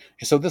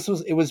 So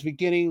it was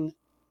beginning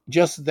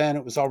just then.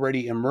 It was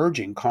already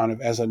emerging kind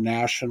of as a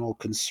national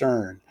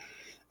concern.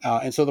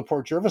 And so the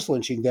Port Jervis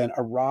lynching then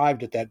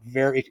arrived at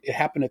it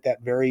happened at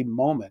that very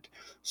moment.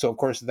 So of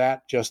course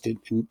that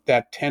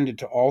tended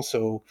to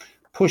also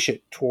push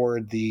it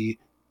toward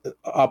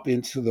up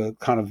into the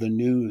kind of the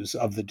news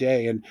of the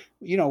day. And,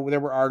 there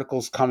were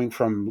articles coming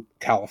from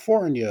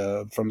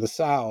California, from the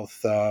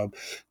South. Of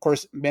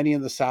course, many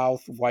in the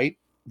South, white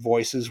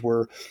voices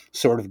were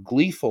sort of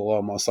gleeful,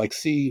 almost like,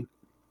 see,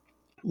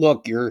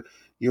 look,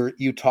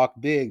 you talk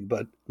big,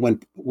 but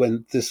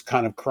when this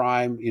kind of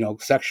crime,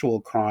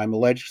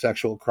 alleged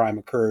sexual crime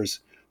occurs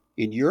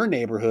in your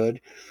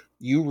neighborhood,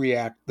 you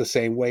react the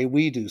same way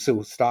we do.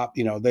 So stop,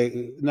 in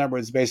other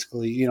words,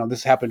 basically,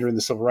 this happened during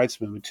the civil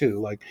rights movement too.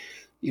 Like,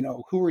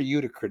 who are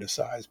you to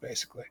criticize,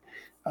 basically?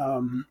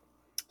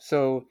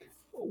 So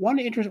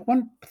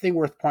one thing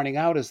worth pointing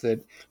out is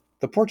that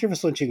the Port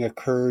Jervis lynching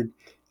occurred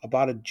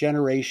about a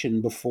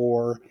generation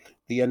before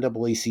the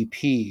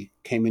NAACP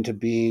came into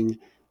being,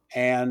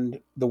 and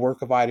the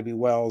work of Ida B.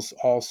 Wells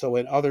also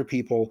and other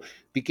people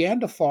began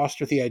to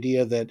foster the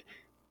idea that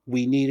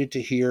we needed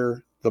to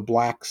hear the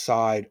Black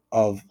side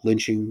of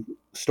lynching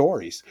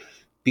stories,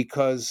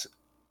 because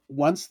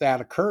once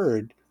that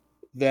occurred,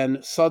 then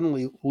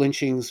suddenly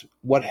lynchings,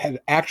 what had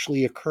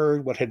actually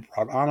occurred, what had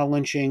brought on a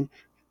lynching,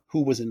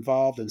 who was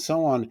involved, and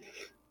so on,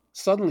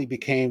 suddenly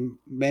became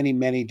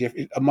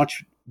a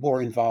much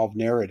more involved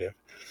narrative.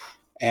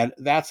 And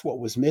that's what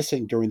was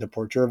missing during the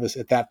Port Jervis.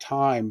 At that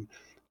time,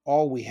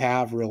 all we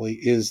have really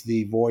is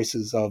the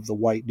voices of the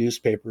white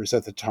newspapers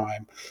at the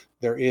time.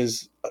 There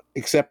is,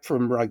 except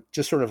from like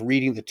just sort of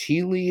reading the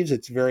tea leaves,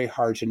 it's very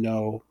hard to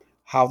know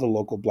how the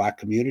local Black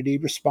community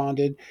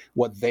responded,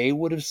 what they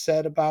would have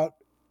said about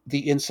the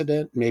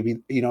incident. Maybe,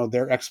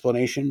 their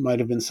explanation might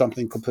have been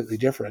something completely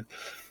different.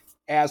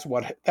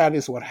 That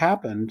is what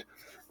happened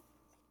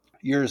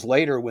years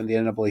later when the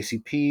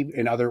NAACP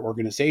and other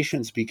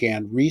organizations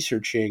began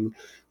researching,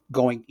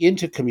 going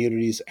into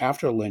communities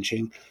after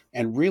lynching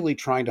and really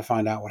trying to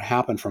find out what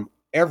happened from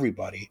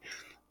everybody.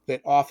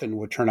 That often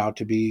would turn out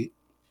to be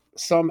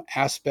some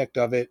aspect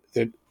of it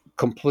that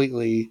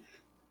completely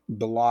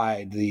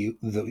belied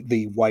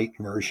the white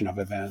version of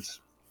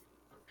events.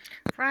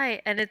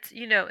 Right. And it's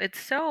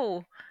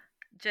so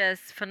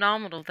just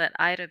phenomenal that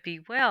Ida B.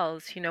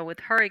 Wells, with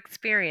her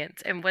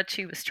experience and what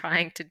she was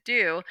trying to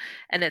do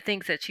and the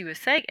things that she was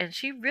saying, and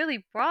she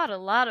really brought a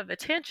lot of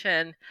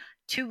attention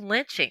to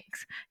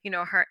lynchings.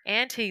 Her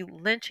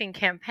anti-lynching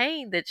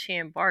campaign that she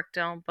embarked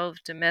on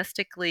both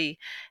domestically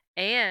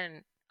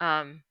and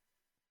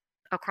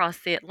across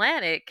the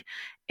Atlantic,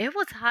 it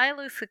was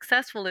highly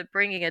successful at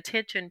bringing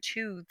attention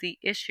to the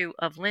issue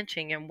of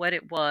lynching and what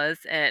it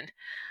was, and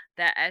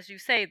that, as you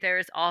say,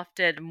 there's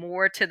often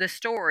more to the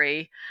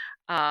story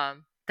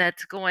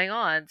that's going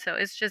on. So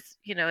it's just,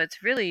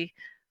 it's really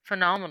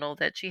phenomenal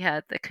that she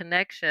had the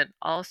connection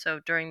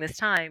also during this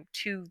time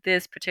to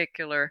this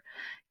particular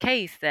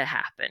case that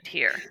happened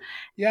here.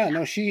 Yeah,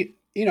 no,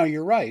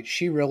 you're right.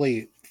 She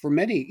really, for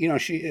many,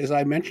 she, as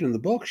I mentioned in the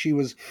book, she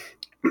was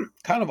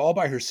kind of all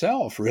by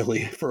herself,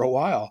 really, for a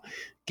while,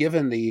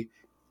 given the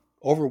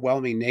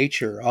overwhelming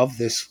nature of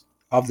this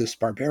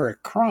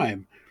barbaric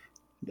crime.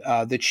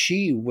 That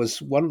she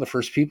was one of the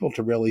first people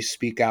to really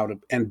speak out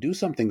and do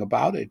something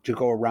about it, to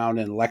go around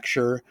and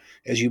lecture.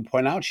 As you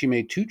point out, she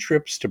made 2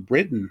 trips to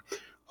Britain,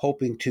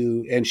 hoping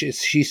to, and she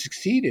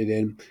succeeded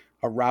in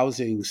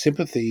arousing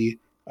sympathy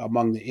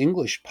among the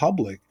English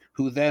public,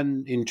 who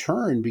then in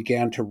turn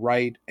began to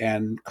write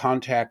and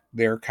contact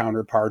their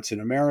counterparts in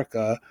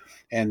America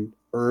and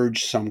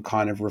urge some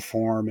kind of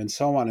reform and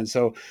so on. And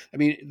so, I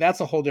mean, that's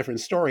a whole different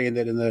story. And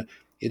that in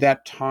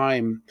that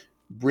time,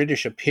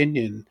 British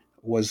opinion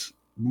was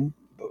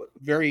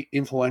very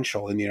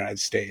influential in the United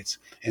States.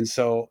 And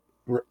so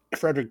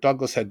Frederick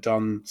Douglass had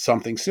done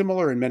something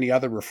similar, and many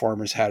other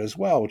reformers had as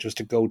well, which was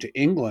to go to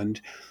England,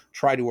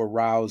 try to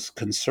arouse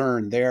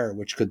concern there,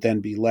 which could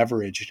then be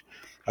leveraged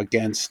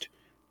against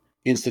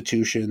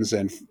institutions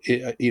and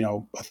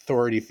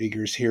authority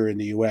figures here in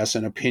the U.S.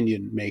 and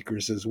opinion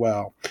makers as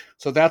well.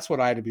 So that's what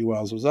Ida B.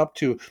 Wells was up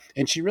to,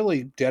 and she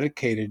really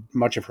dedicated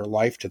much of her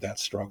life to that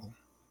struggle.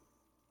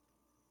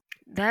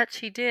 That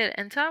she did.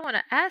 And so I want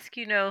to ask,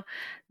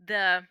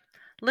 the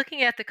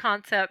looking at the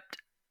concept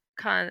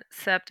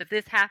of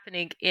this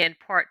happening in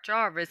Port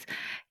Jarvis,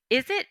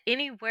 is it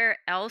anywhere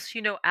else,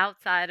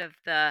 outside of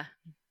the,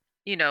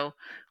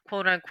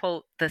 quote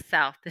unquote, the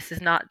South? This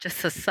is not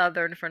just a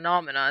Southern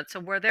phenomenon. So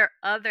were there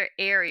other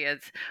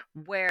areas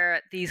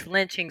where these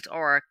lynchings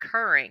are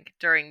occurring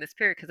during this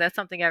period? Because that's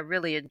something I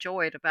really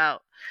enjoyed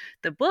about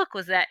the book,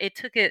 was that it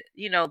took it,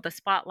 the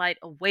spotlight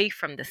away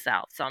from the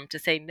South some, to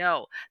say,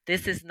 no,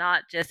 this is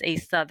not just a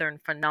Southern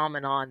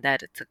phenomenon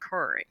that it's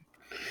occurring.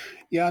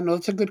 Yeah, no,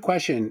 that's a good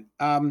question.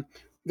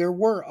 There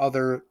were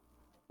other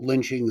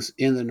lynchings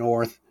in the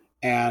North,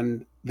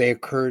 and they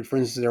occurred. For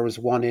instance, there was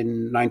one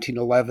in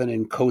 1911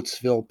 in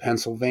Coatesville,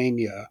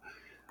 Pennsylvania.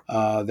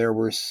 There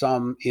were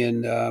some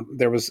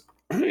there was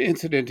an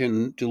incident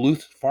in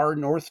Duluth, far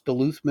north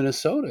Duluth,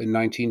 Minnesota in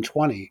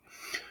 1920.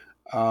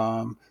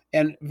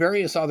 And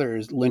various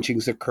other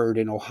lynchings occurred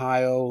in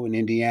Ohio and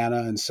Indiana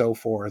and so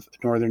forth,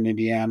 northern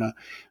Indiana.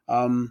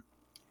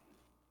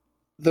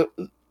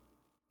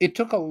 It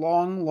took a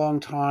long, long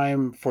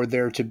time for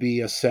there to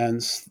be a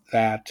sense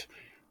that,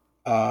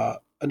 in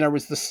other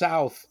words, the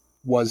South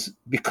was,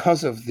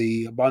 because of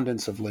the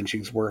abundance of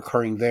lynchings were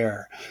occurring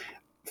there,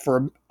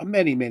 for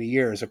many, many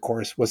years, of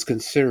course, was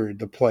considered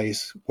the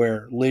place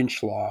where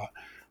lynch law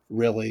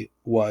really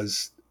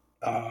was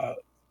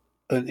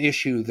an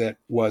issue that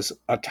was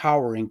a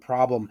towering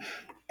problem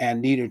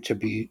and needed to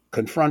be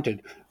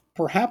confronted,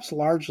 perhaps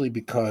largely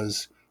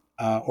because,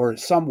 or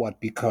somewhat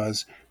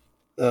because,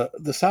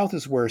 the South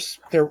is where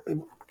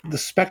the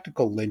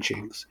spectacle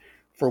lynchings,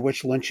 for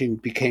which lynching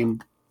became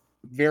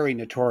very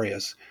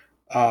notorious,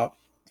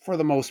 for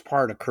the most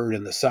part occurred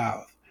in the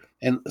South.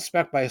 And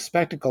by a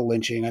spectacle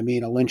lynching, I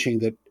mean a lynching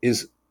that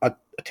is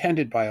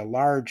attended by a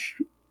large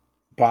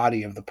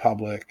body of the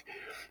public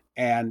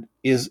and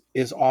is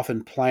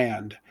often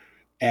planned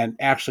and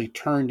actually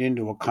turned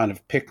into a kind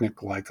of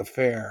picnic-like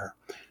affair,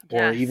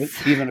 or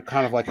Yes. even a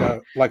kind of like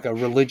a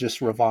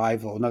religious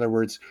revival. In other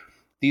words,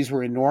 these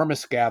were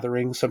enormous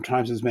gatherings,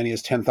 sometimes as many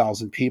as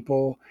 10,000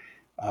 people.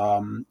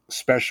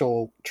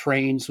 Special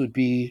trains would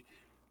be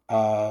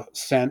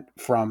sent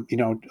from,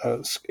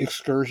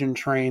 excursion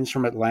trains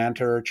from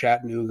Atlanta or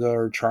Chattanooga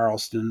or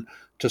Charleston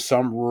to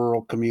some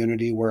rural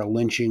community where a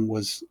lynching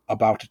was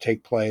about to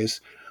take place.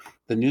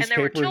 The And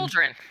there were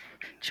newspapers,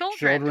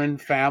 children,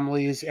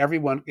 families,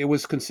 everyone. It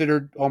was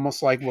considered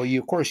almost like, well,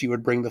 of course you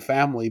would bring the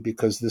family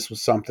because this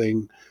was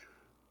something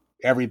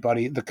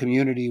everybody, the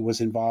community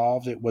was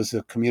involved. It was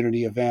a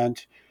community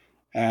event,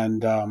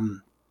 and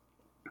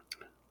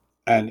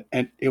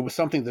it was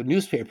something the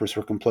newspapers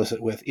were complicit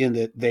with, in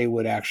that they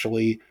would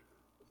actually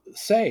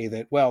say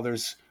that, well,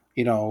 there's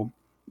no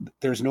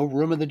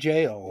room in the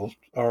jail,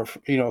 or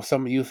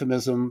some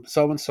euphemism,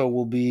 so and so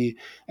will be,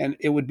 and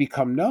it would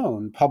become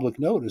known, public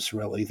notice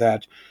really,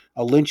 that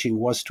a lynching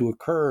was to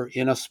occur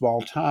in a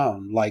small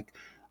town like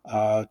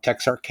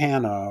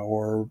Texarkana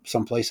or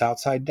someplace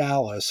outside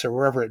Dallas or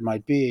wherever it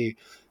might be,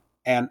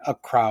 and a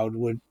crowd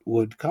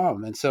would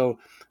come. And so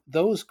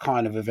those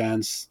kind of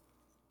events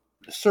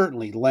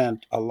certainly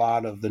lent a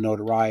lot of the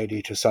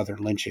notoriety to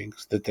Southern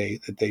lynchings that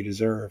they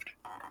deserved.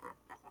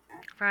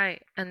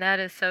 Right, and that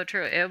is so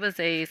true. It was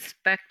a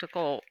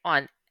spectacle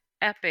on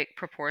epic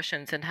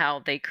proportions in how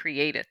they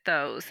created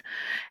those.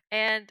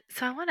 And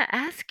so I want to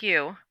ask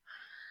you,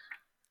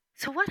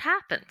 so what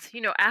happens?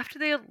 After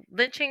the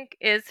lynching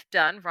is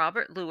done,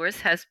 Robert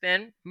Lewis has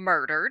been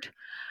murdered.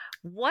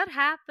 What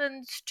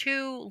happens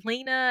to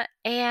Lena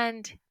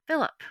and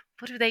Philip?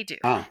 What do they do?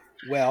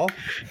 Well,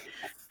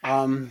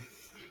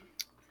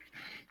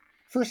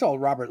 first of all,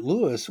 Robert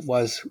Lewis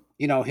was,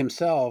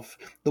 himself,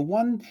 the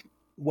one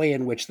way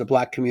in which the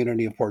Black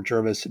community of Port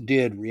Jervis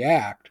did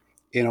react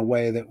in a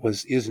way that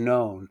is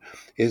known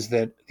is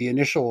that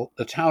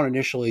the town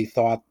initially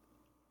thought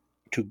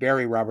to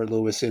bury Robert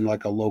Lewis in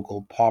like a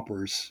local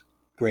pauper's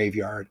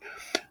graveyard.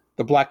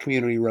 The Black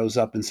community rose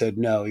up and said,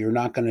 no, you're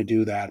not going to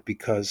do that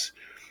because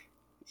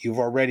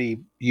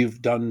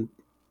you've done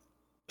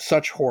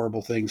such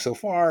horrible things so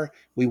far.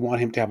 We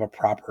want him to have a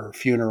proper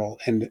funeral.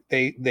 And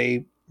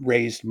they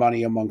raised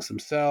money amongst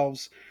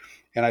themselves.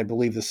 And I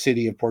believe the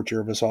city of Port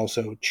Jervis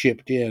also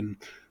chipped in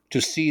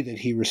to see that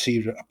he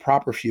received a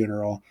proper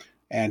funeral.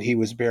 And he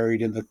was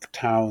buried in the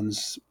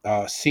town's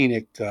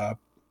scenic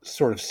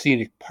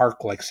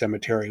park-like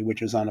cemetery,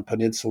 which is on a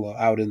peninsula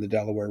out in the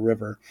Delaware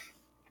River.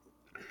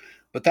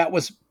 But that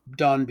was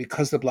done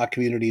because the Black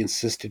community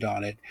insisted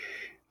on it.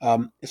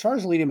 As far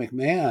as Lena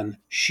McMahon,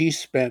 she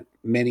spent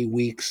many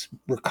weeks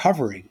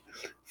recovering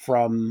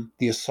from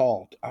the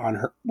assault on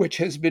her, which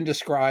has been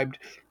described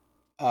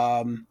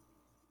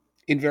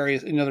in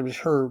other words,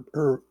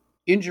 her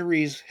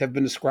injuries have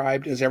been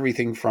described as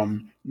everything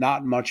from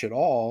not much at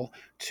all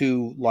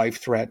to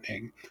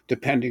life-threatening,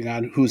 depending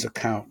on whose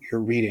account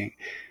you're reading.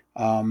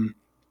 And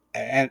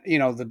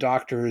the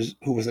doctors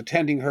who was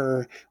attending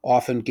her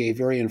often gave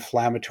very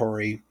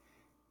inflammatory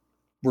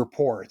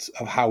reports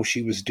of how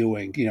she was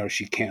doing.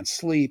 She can't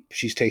sleep.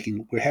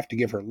 We have to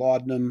give her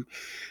laudanum.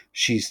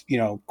 She's,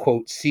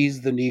 quote,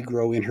 sees the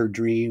Negro in her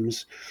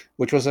dreams,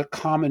 which was a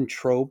common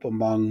trope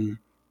among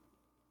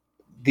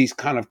these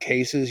kind of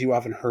cases. You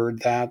often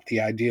heard that,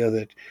 the idea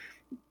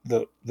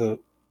that the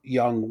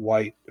young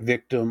white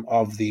victim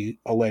of the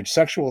alleged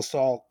sexual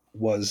assault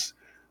was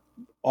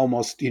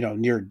almost,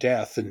 near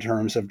death in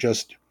terms of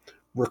just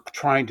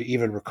trying to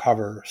even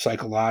recover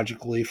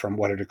psychologically from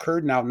what had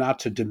occurred. Now, not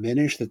to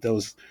diminish that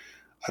those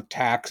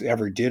attacks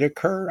ever did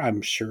occur.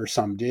 I'm sure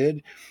some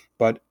did,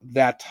 but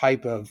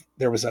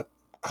there was a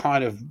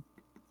kind of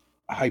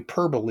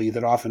hyperbole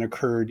that often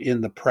occurred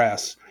in the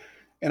press.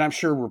 And I'm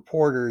sure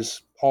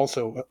reporters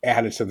also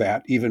added to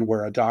that, even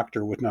where a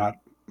doctor would not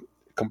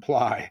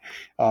comply,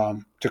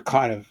 to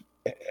kind of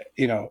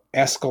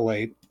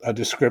escalate a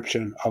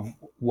description of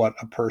what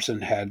a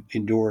person had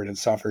endured and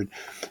suffered.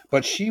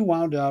 But she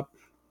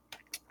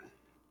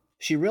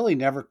really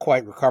never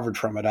quite recovered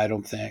from it, I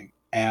don't think.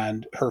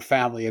 And her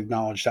family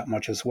acknowledged that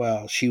much as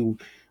well. She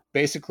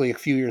basically, a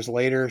few years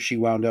later, she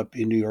wound up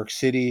in New York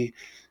City.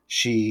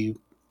 She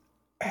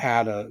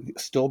had a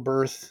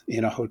stillbirth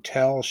in a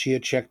hotel she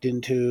had checked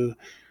into,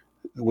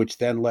 which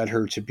then led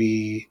her to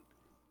be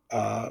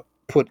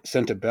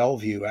sent to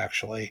Bellevue,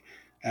 actually,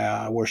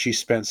 where she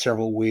spent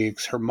several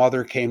weeks. Her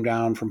mother came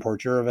down from Port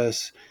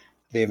Jervis.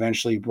 They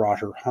eventually brought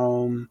her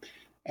home.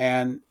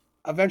 And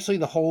eventually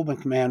the whole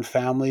McMahon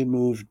family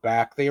moved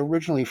back. They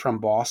originally from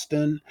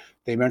Boston.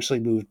 They eventually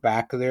moved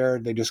back there.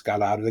 They just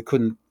got out of it.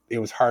 It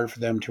was hard for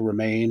them to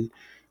remain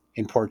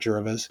in Port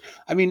Jervis.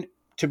 I mean,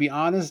 to be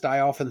honest, I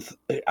often,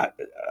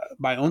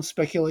 my own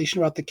speculation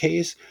about the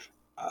case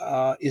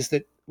is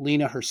that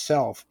Lena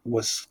herself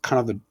was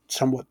kind of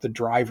somewhat the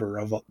driver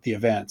of the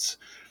events,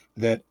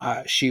 that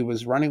she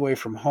was running away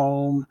from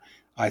home.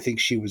 I think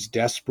she was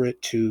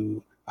desperate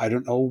to, I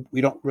don't know,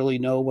 we don't really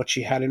know what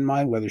she had in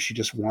mind, whether she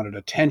just wanted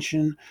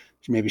attention,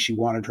 maybe she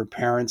wanted her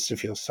parents to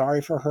feel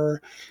sorry for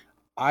her.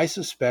 I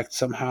suspect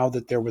somehow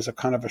that there was a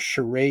kind of a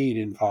charade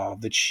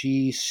involved, that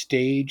she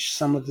staged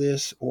some of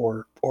this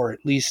or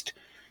at least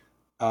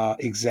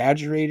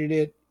exaggerated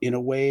it in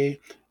a way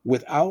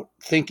without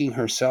thinking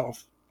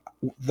herself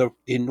the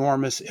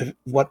enormous,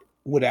 what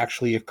would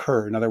actually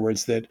occur. In other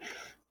words, that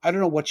I don't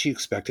know what she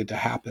expected to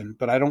happen,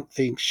 but I don't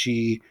think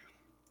she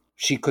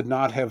could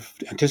not have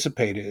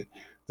anticipated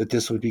that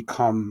this would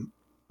become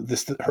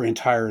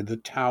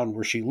the town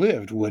where she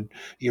lived would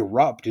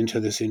erupt into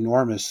this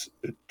enormous,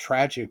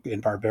 tragic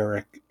and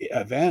barbaric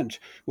event,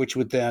 which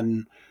would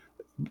then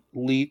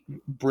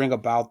bring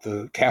about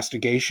the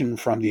castigation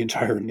from the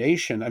entire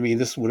nation. I mean,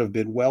 this would have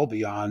been well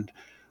beyond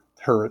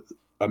her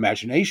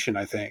imagination,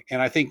 I think.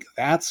 And I think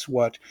that's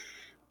what,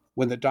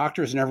 when the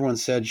doctors and everyone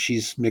said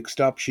she's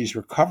mixed up, she's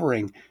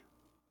recovering,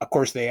 of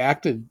course they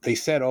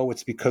said, oh,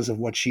 it's because of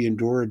what she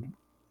endured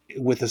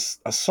with this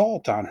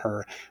assault on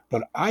her.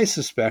 But I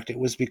suspect it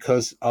was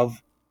because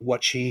of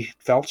what she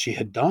felt she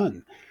had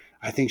done.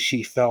 I think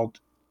she felt,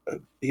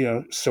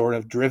 sort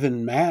of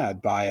driven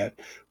mad by it,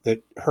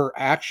 that her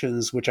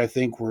actions, which I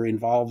think were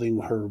involving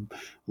her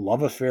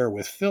love affair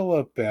with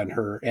Philip and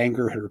her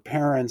anger at her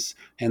parents,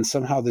 and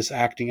somehow this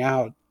acting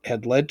out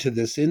had led to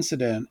this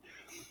incident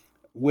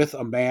with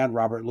a man,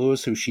 Robert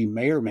Lewis, who she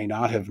may or may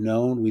not have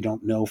known. We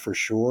don't know for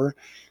sure.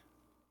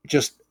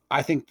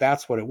 I think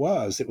that's what it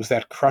was. It was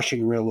that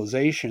crushing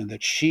realization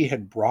that she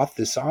had brought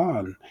this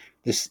on,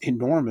 this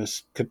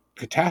enormous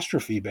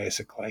catastrophe,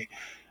 basically.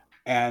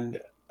 And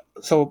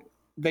so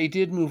they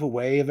did move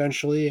away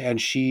eventually, and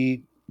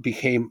she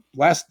became,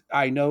 last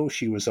I know,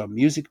 she was a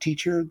music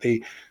teacher.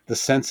 The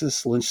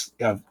census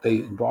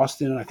in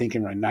Boston, I think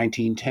in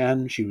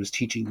 1910, she was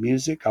teaching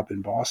music up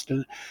in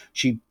Boston.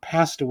 She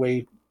passed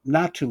away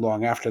not too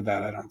long after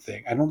that, I don't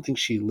think. I don't think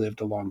she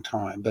lived a long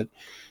time. But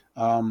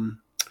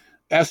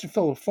as to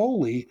Philip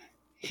Foley,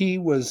 he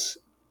was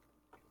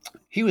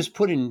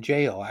put in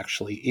jail,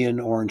 actually, in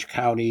Orange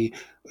County,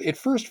 at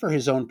first for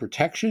his own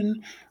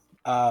protection,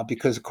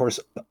 because, of course,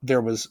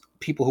 there was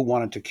people who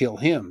wanted to kill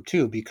him,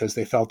 too, because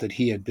they felt that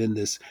he had been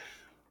this,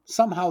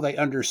 somehow they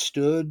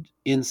understood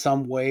in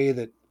some way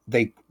that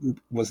they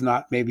was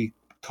not maybe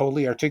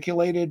totally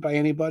articulated by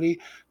anybody,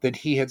 that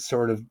he had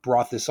sort of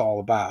brought this all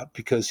about,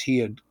 because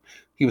he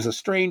was a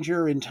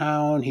stranger in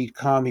town. He'd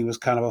come, he was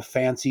kind of a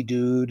fancy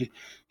dude.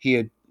 He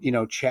had,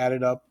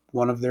 chatted up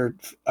one of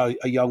a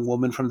young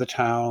woman from the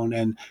town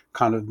and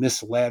kind of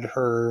misled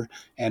her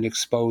and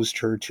exposed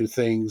her to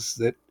things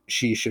that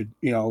she should,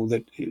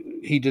 that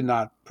he did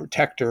not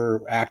protect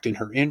her, act in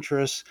her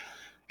interests.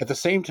 At the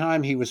same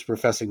time, he was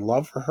professing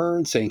love for her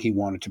and saying he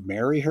wanted to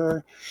marry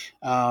her.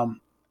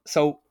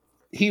 So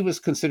he was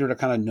considered a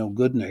kind of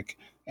no-goodnik,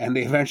 and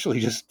they eventually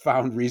just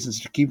found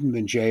reasons to keep him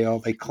in jail.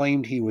 They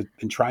claimed he had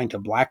been trying to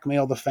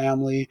blackmail the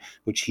family,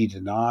 which he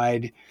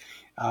denied.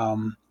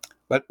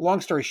 But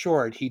long story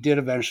short, he did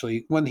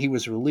eventually, when he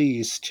was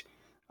released,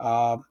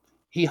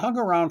 he hung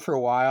around for a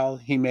while.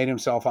 He made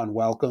himself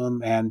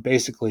unwelcome, and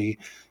basically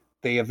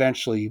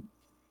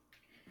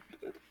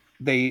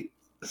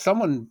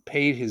someone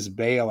paid his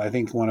bail, I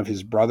think one of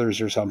his brothers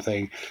or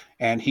something,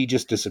 and he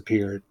just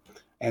disappeared,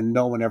 and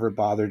no one ever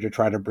bothered to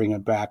try to bring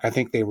him back. I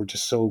think they were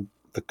just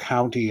the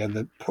county and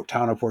the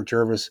town of Port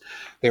Jervis,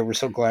 they were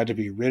so glad to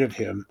be rid of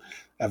him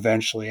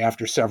eventually,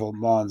 after several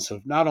months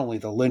of not only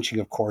the lynching,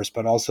 of course,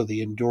 but also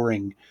the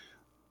enduring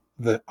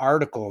the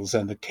articles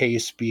and the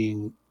case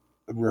being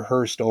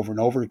rehearsed over and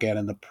over again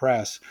in the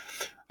press.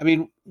 I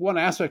mean, one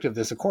aspect of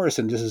this, of course,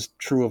 and this is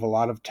true of a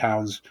lot of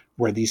towns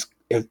where these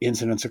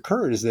incidents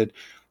occurred, is that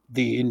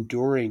the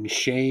enduring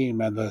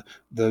shame and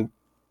the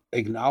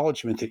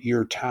acknowledgement that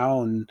your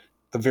town,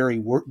 the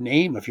very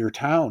name of your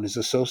town, is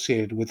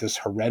associated with this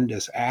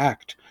horrendous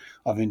act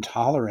of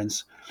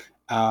intolerance,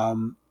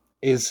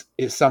 is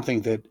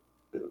something that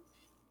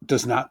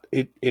does not,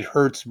 it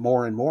hurts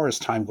more and more as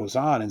time goes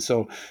on. And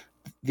so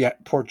the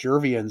Port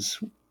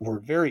Jervians were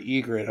very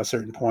eager at a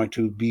certain point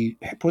to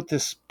put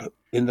this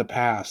in the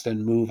past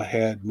and move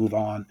ahead, move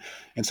on.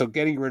 And so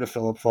getting rid of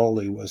Philip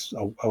Foley was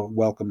a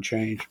welcome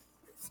change.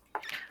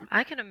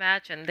 I can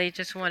imagine they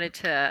just wanted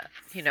to,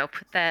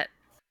 put that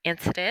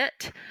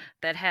incident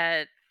that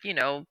had,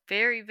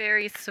 very,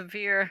 very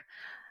severe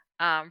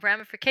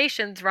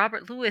ramifications.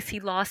 Robert Lewis, he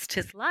lost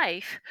his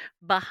life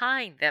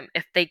behind them.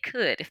 If they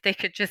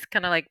could just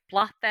kind of like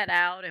blot that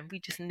out and we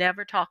just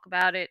never talk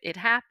about it. It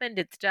happened,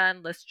 it's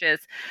done. We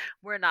just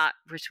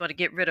want to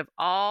get rid of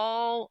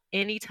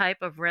any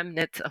type of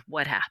remnants of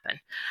what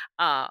happened.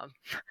 Um,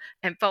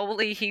 and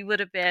Foley, he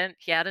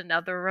had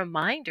another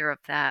reminder of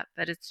that.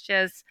 But it's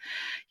just,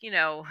 you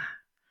know,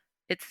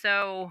 it's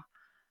so,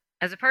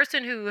 as a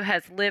person who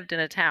has lived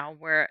in a town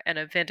where an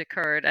event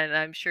occurred, and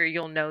I'm sure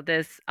you'll know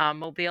this,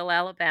 Mobile,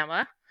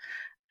 Alabama.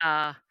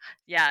 Uh,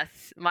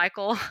 yes,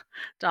 Michael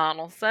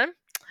Donaldson.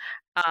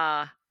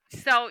 Uh,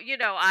 so,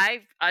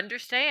 I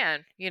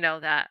understand,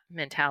 that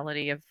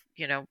mentality of,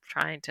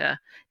 trying to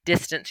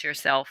distance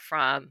yourself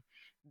from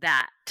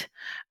that,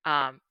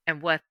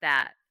 and what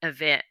that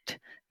event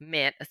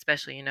meant,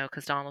 especially,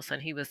 because Donaldson,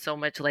 he was so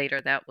much later.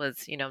 That was,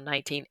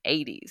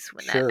 1980s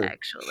when Sure,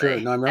 sure.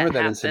 No, I remember that that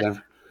happened.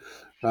 incident.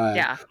 Right.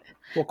 Yeah.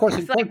 Well, of course, in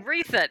It's like Port,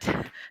 recent.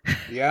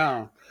 yeah.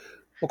 Well,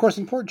 of course,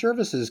 in Port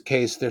Jervis's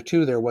case,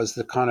 there was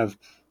the kind of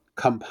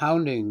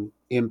compounding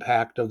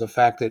impact of the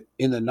fact that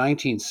in the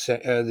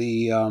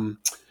 19th,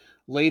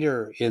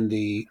 later in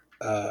the,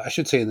 I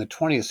should say in the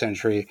 20th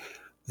century,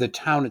 the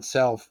town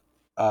itself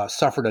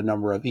suffered a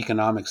number of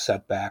economic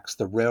setbacks.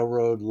 The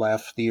railroad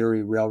left, the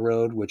Erie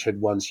Railroad, which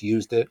had once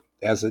used it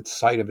as its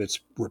site of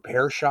its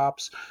repair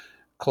shops,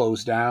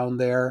 closed down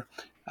there.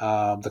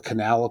 The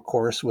canal, of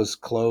course, was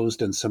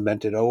closed and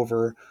cemented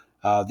over.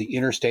 The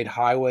interstate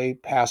highway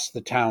passed the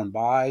town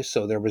by,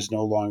 so there was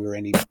no longer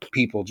any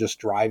people just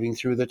driving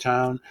through the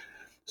town.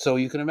 So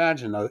you can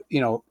imagine,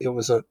 it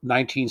was a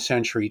 19th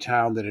century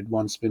town that had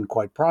once been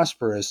quite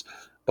prosperous,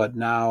 but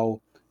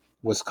now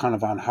was kind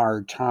of on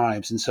hard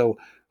times. And so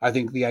I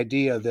think the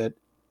idea that,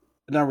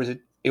 in other words,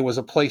 it was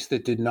a place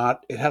that it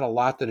had a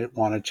lot that it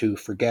wanted to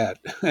forget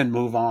and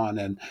move on.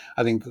 And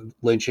I think the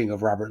lynching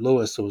of Robert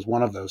Lewis was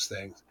one of those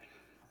things.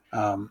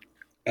 And,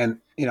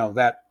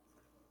 that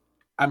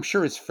I'm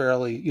sure it's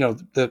fairly,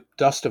 the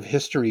dust of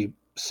history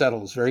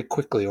settles very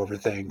quickly over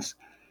things.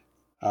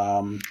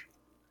 And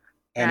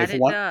That if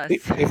it one does.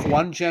 if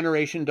one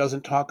generation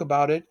doesn't talk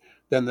about it,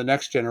 then the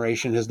next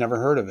generation has never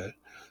heard of it,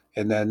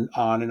 and then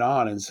on and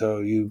on. And so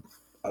you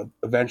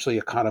eventually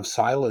a kind of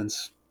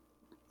silence,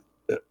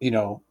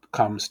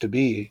 comes to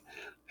be,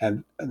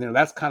 and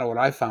that's kind of what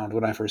I found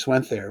when I first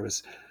went there.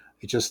 Was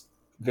it just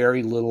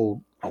very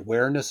little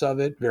awareness of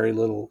it, very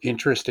little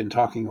interest in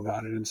talking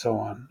about it, and so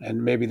on.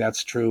 And maybe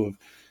that's true of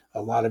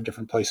a lot of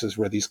different places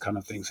where these kind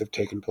of things have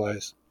taken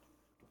place.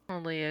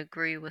 Totally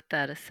agree with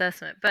that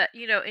assessment. But,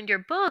 in your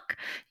book,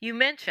 you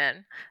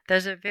mention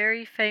there's a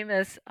very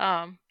famous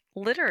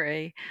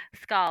literary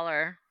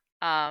scholar,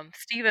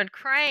 Stephen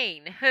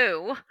Crane,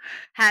 who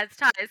has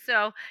ties.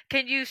 So,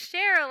 can you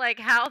share like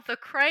how the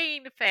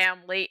Crane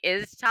family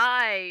is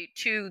tied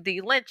to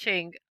the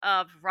lynching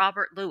of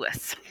Robert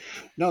Lewis?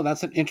 No,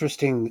 that's an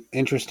interesting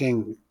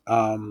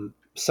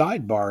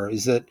sidebar.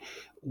 Is that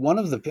one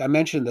of the? I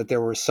mentioned that there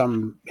were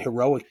some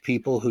heroic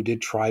people who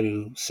did try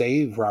to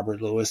save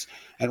Robert Lewis,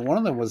 and one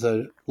of them was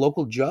a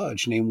local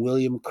judge named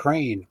William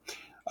Crane,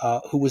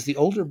 who was the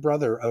older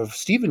brother of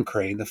Stephen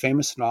Crane, the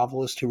famous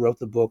novelist who wrote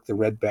the book *The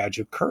Red Badge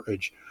of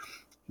Courage*.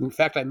 In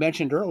fact, I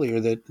mentioned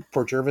earlier that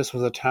Port Jervis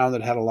was a town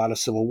that had a lot of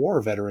Civil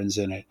War veterans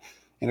in it,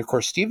 and of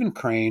course, Stephen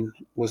Crane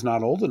was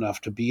not old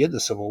enough to be in the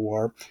Civil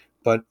War,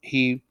 but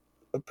he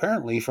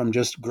apparently from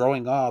just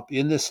growing up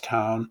in this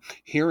town,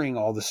 hearing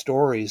all the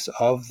stories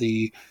of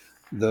the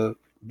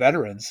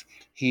veterans,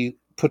 he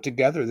put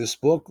together this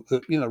book.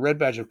 Red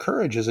Badge of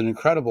Courage is an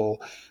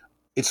incredible.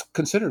 It's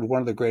considered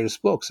one of the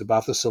greatest books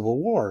about the Civil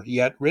War,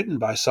 yet written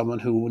by someone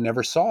who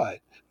never saw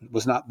it,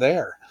 was not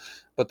there.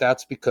 But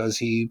that's because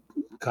he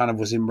kind of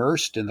was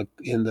immersed in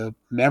the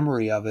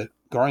memory of it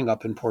growing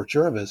up in Port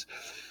Jervis.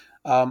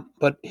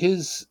 But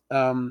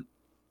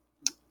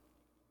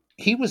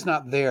he was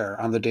not there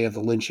on the day of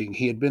the lynching.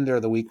 He had been there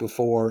the week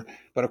before,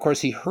 but of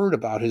course he heard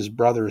about his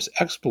brother's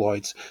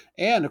exploits.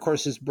 And of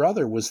course his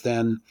brother was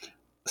then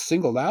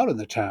singled out in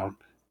the town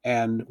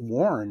and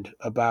warned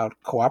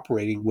about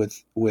cooperating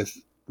with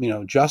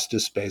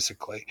justice,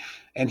 basically.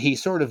 And he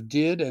sort of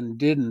did and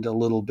didn't a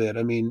little bit.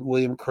 I mean,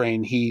 William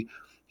Crane, he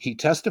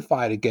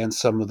testified against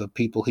some of the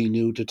people he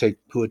knew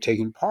who had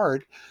taken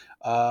part,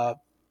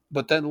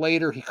 but then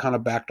later he kind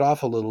of backed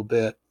off a little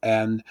bit,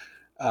 and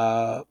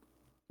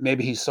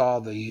maybe he saw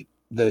the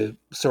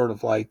sort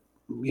of like,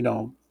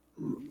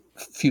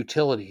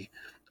 futility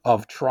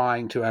of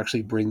trying to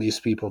actually bring these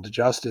people to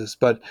justice.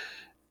 But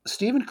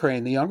Stephen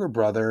Crane, the younger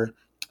brother,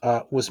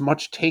 was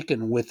much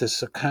taken with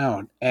this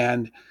account,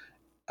 and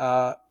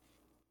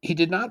he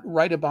did not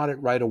write about it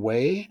right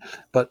away,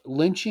 but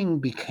lynching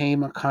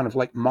became a kind of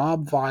like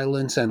mob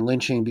violence, and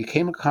lynching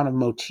became a kind of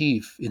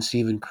motif in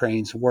Stephen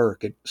Crane's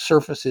work. It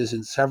surfaces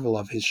in several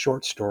of his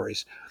short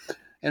stories.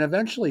 And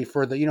eventually,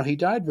 he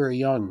died very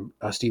young,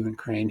 Stephen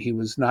Crane. He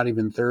was not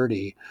even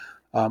 30.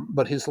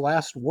 But his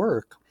last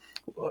work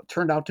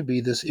turned out to be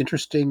this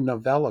interesting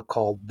novella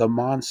called The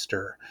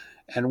Monster.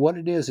 And what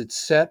it is, it's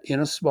set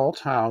in a small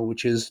town,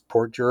 which is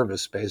Port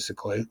Jervis,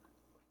 basically.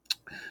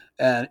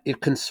 And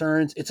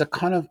it's a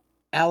kind of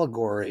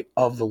allegory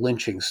of the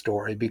lynching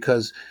story,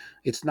 because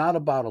it's not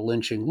about a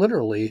lynching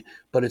literally,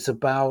 but it's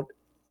about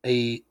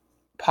a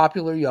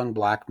popular young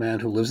black man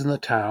who lives in the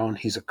town.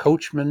 He's a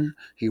coachman.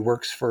 He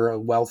works for a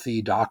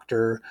wealthy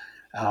doctor.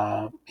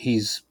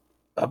 He's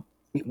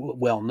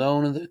well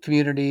known in the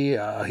community.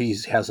 He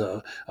has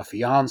a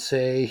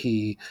fiance.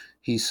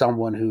 He's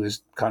someone who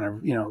is kind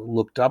of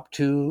looked up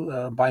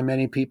to by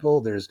many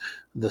people. There's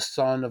the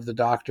son of the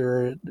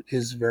doctor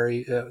is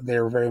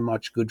they're very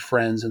much good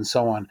friends and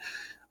so on.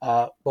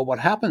 But what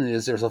happened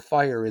is there's a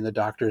fire in the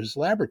doctor's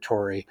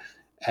laboratory,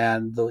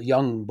 and the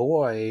young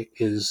boy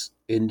is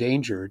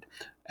endangered.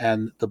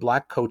 And the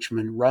black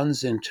coachman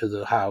runs into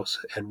the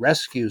house and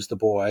rescues the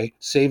boy,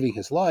 saving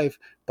his life,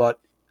 but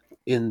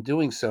in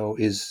doing so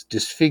is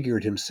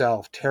disfigured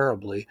himself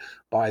terribly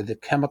by the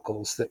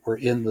chemicals that were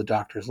in the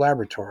doctor's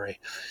laboratory.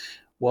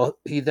 Well,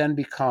 he then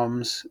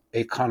becomes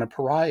a kind of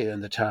pariah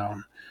in the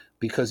town,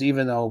 because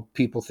even though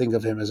people think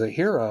of him as a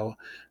hero,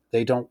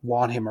 they don't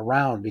want him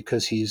around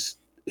because he's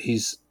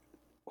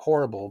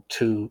horrible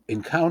to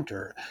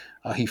encounter.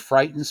 He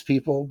frightens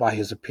people by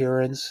his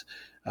appearance.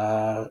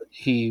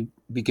 He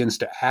begins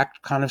to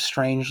act kind of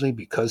strangely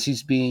because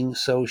he's being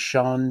so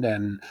shunned,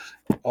 and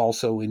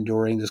also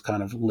enduring this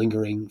kind of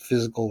lingering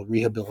physical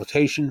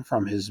rehabilitation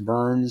from his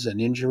burns and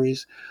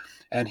injuries.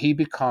 And he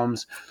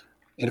becomes,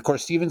 and of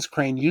course, Stephen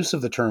Crane's use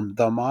of the term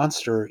 "the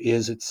monster"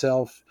 is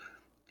itself,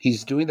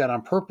 he's doing that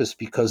on purpose,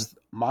 because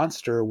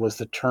monster was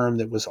the term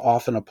that was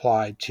often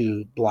applied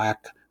to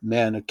black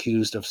men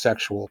accused of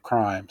sexual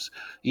crimes.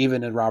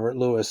 Even in Robert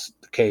Lewis'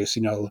 case,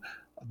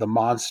 the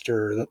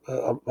monster,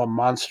 a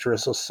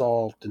monstrous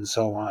assault, and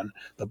so on,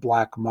 the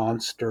black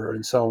monster,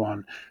 and so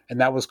on.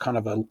 And that was kind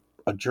of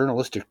a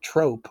journalistic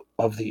trope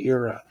of the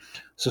era.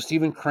 So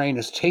Stephen Crane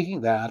is taking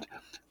that,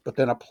 but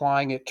then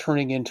applying it,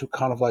 turning into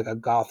kind of like a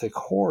gothic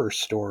horror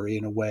story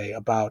in a way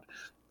about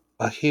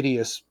a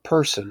hideous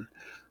person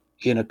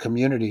in a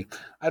community.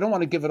 I don't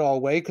want to give it all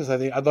away, because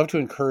I'd love to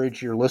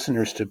encourage your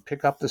listeners to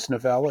pick up this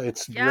novella.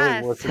 It's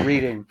really worth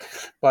reading,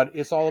 but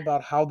it's all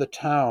about how the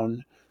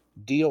town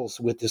deals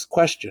with this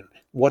question.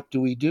 What do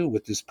we do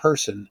with this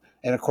person?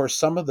 And of course,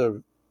 some of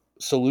the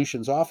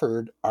solutions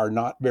offered are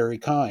not very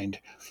kind.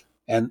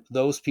 And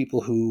those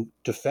people who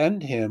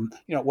defend him,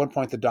 at one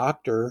point, the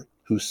doctor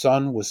whose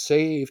son was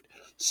saved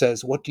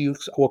says, what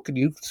could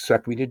you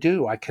expect me to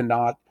do? I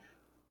cannot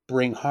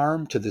bring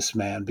harm to this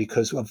man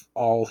because of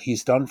all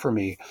he's done for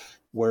me.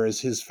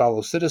 Whereas his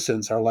fellow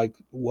citizens are like,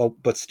 well,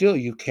 but still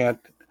he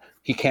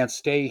can't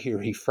stay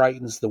here. He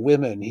frightens the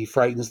women, he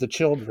frightens the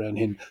children,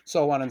 and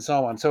so on and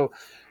so on. So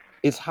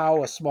it's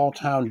how a small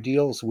town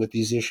deals with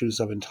these issues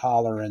of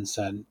intolerance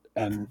and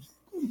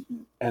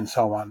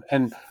so on.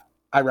 And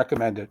I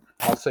recommend it.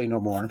 I'll say no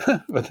more.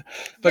 but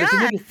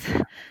it's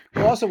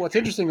also, what's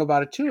interesting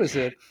about it too is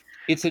that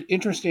it's an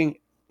interesting,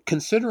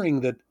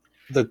 considering that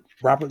the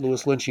Robert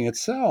Louis lynching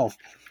itself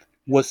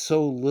was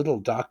so little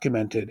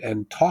documented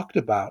and talked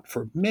about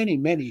for many,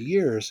 many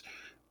years.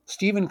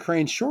 Stephen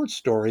Crane's short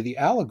story, The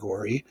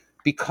Allegory,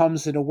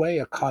 becomes in a way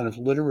a kind of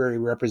literary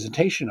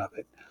representation of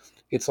it.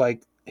 It's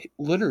like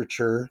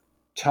literature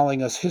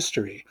telling us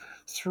history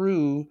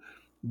through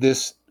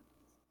this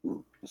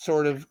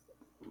sort of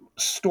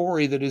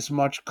story that is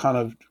much kind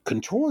of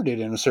contorted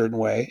in a certain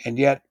way, and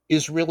yet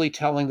is really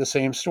telling the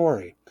same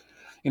story.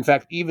 In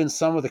fact, even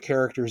some of the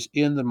characters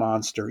in The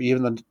Monster,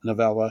 even the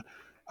novella,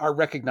 are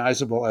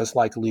recognizable as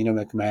like Lena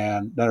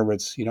McMahon. In other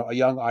words, a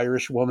young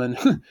Irish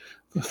woman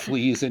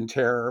flees in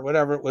terror,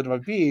 whatever it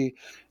would be.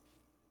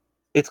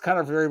 It's kind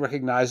of very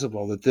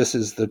recognizable that this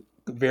is the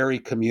very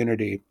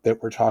community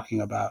that we're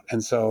talking about.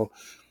 And so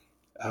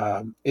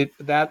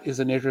that is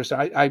an interest.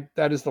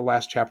 That is the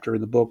last chapter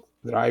in the book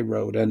that I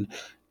wrote. And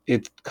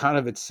it's kind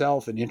of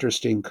itself an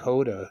interesting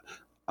coda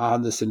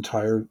on this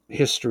entire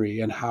history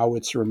and how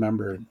it's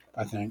remembered,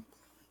 I think.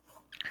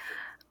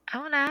 I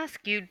want to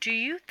ask you, do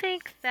you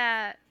think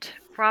that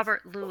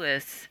Robert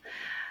Louis,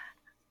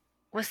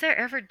 was there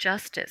ever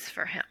justice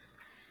for him?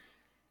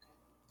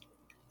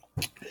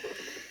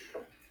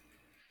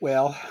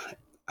 Well,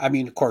 I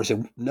mean, of course,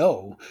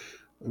 no,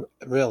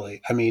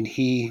 really. I mean,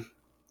 he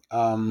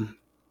was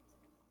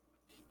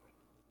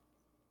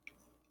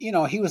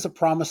a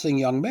promising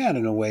young man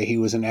in a way. He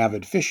was an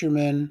avid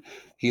fisherman.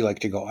 He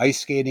liked to go ice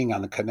skating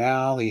on the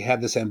canal. He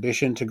had this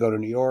ambition to go to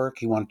New York.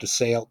 He wanted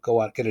to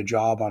go out, get a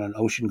job on an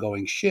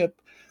ocean-going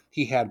ship.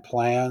 He had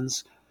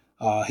plans.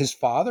 His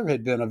father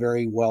had been a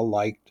very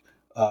well-liked,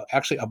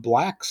 actually a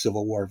black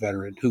Civil War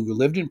veteran who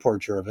lived in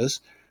Port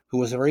Jervis, who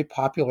was a very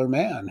popular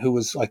man, who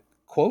was like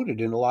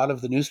quoted in a lot of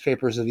the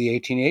newspapers of the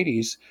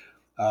 1880s.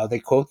 They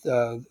quote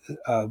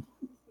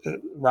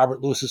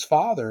Robert Lewis's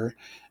father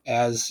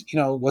as,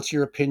 what's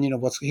your opinion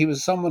of he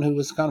was someone who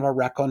was kind of a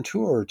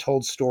raconteur,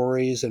 told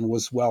stories and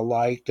was well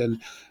liked. And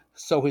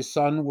so his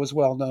son was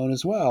well known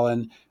as well.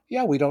 And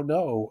yeah, we don't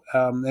know.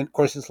 And of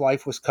course, his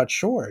life was cut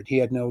short. He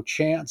had no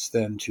chance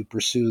then to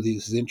pursue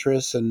these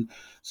interests. And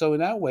so in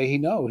that way, he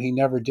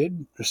never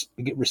did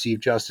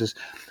receive justice.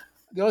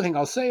 The only thing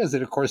I'll say is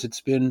that, of course,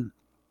 it's been,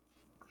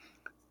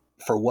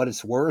 for what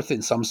it's worth,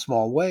 in some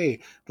small way,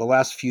 the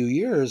last few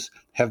years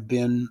have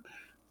been,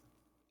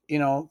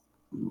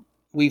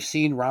 we've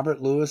seen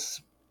Robert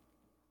Lewis.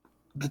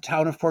 The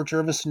town of Port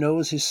Jervis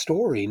knows his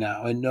story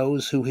now and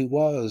knows who he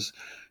was.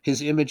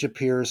 His image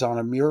appears on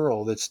a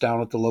mural that's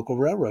down at the local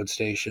railroad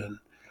station.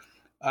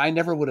 I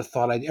never would have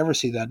thought I'd ever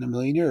see that in a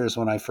million years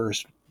when I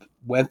first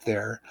went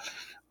there.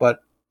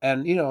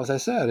 And as I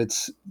said,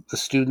 it's the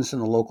students in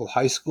the local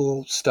high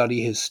school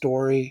study his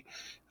story.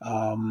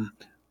 I'm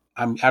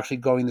actually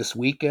going this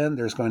weekend.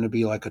 There's going to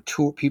be like a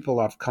tour. People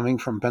are coming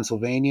from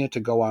Pennsylvania to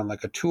go on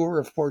like a tour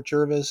of Port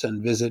Jervis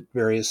and visit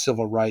various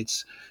civil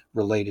rights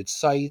related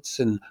sites.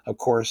 And of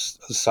course,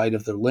 the site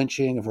of the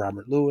lynching of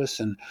Robert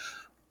Lewis, and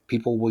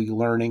people will be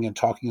learning and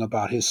talking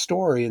about his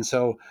story. And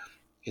so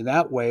in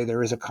that way,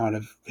 there is a kind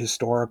of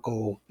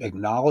historical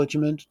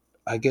acknowledgement,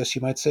 I guess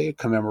you might say, a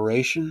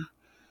commemoration.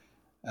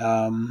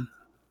 I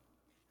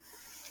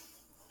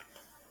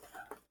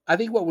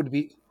think what would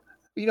be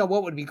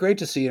great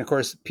to see, and of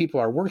course people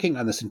are working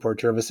on this in Port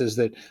Jervis, is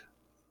that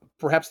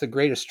perhaps the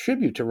greatest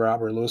tribute to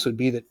Robert Lewis would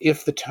be that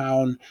if the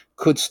town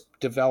could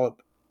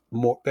develop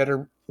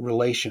better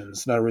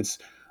relations. In other words,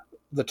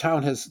 the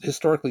town has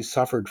historically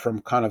suffered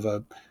from kind of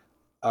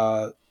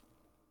a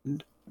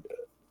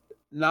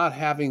not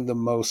having the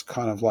most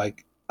kind of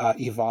like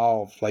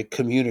evolved like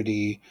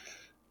community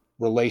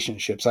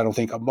relationships, I don't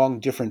think,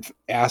 among different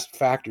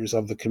factors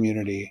of the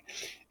community.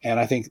 And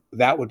I think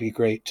that would be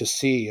great to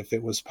see if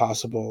it was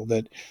possible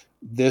that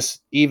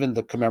even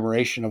the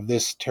commemoration of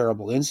this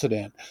terrible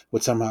incident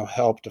would somehow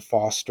help to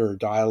foster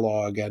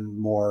dialogue and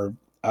more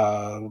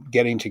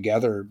getting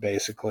together,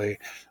 basically,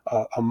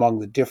 among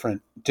the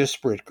different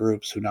disparate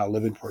groups who now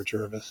live in Port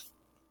Jervis.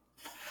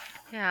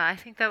 Yeah, I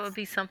think that would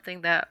be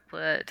something that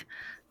would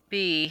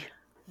be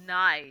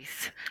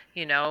nice,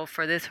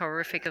 for this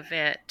horrific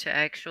event to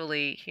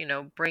actually,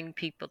 bring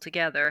people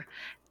together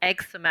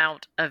X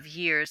amount of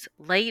years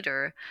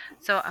later.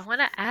 So I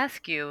want to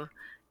ask you,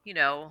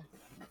 and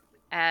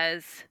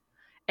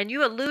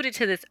you alluded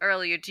to this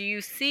earlier, do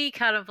you see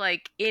kind of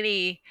like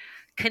any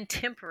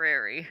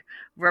contemporary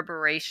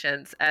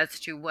reparations as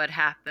to what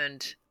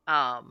happened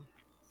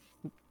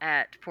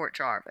at Port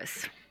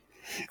Jarvis?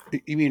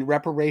 You mean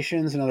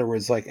reparations? In other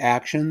words, like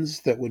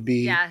actions that would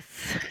be...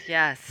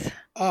 Yes.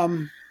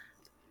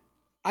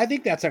 I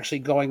think that's actually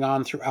going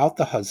on throughout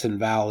the Hudson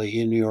Valley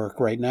in New York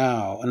right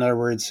now. In other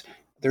words,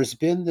 there's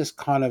been this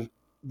kind of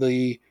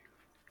the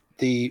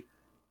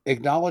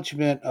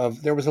acknowledgement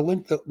of, there was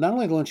not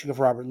only the lynching of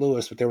Robert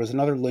Lewis, but there was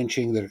another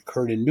lynching that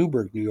occurred in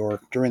Newburgh, New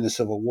York during the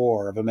Civil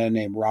War of a man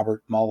named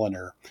Robert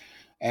Mulliner.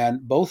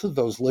 And both of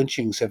those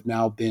lynchings have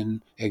now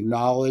been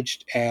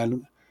acknowledged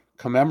and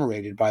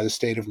commemorated by the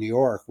state of New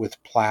York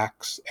with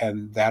plaques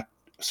and that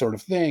sort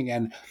of thing.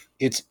 And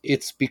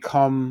it's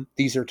become,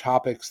 these are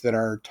topics that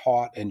are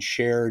taught and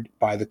shared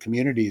by the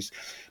communities.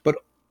 But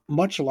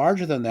much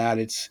larger than that,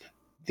 it's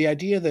the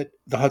idea that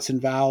the Hudson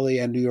Valley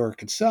and New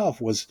York itself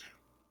was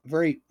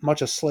very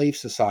much a slave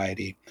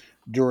society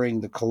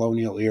during the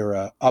colonial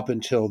era up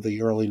until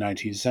the early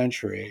 19th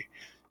century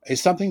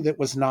is something that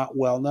was not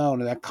well known.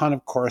 And that kind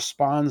of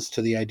corresponds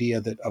to the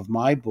idea that of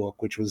my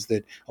book, which was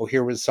that,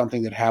 here was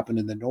something that happened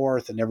in the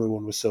North and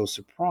everyone was so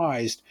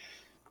surprised.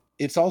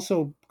 It's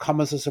also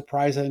come as a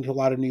surprise, I think, to a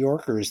lot of New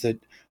Yorkers that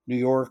New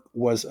York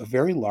was a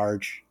very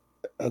large,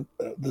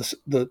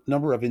 the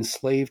number of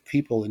enslaved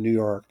people in New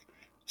York,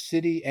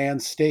 city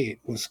and state,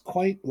 was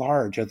quite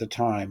large at the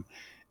time.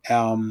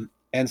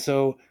 And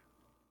so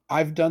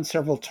I've done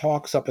several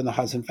talks up in the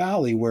Hudson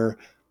Valley where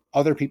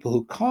other people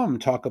who come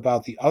talk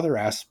about the other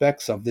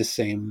aspects of this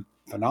same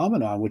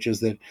phenomenon, which is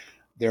that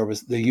there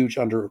was the huge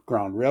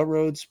Underground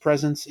Railroad's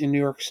presence in New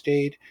York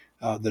State,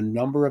 the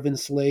number of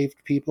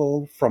enslaved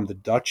people from the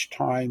Dutch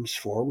times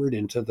forward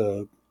into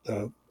the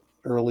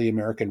early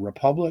American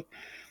Republic,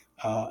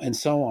 and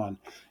so on.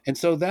 And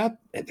so that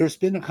there's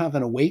been a kind of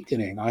an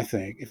awakening, I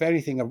think, if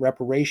anything, a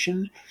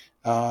reparation.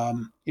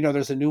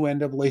 There's a new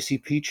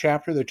NAACP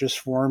chapter that just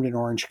formed in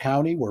Orange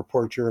County where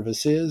Port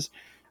Jervis is.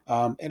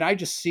 And I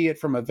just see it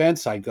from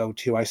events I go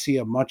to. I see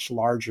a much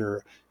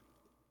larger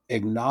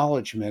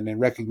acknowledgement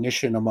and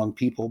recognition among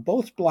people,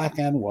 both black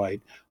and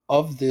white,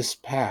 of this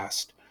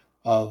past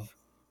of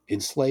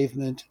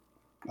enslavement,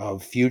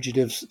 of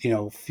fugitives,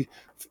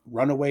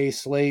 runaway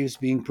slaves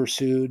being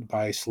pursued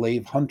by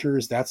slave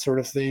hunters, that sort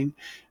of thing.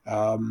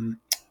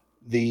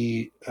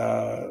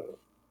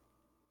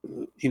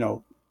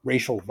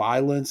 Racial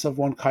violence of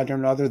one kind or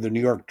another, the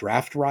New York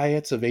draft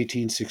riots of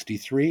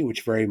 1863,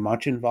 which very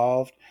much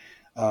involved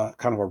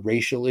kind of a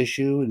racial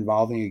issue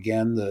involving,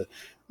 again, the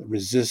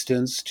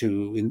resistance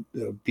to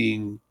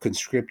being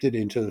conscripted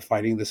into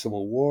fighting the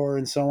Civil War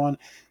and so on.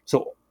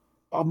 So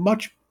a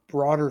much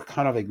broader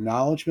kind of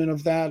acknowledgement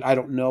of that. I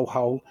don't know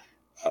how,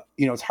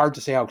 it's hard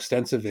to say how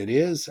extensive it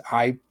is.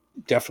 I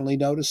definitely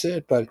notice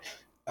it, but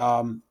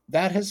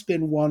that has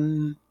been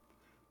one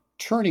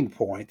turning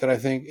point that I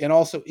think, and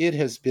also it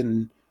has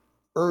been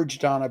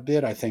urged on a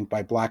bit, I think,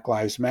 by Black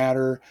Lives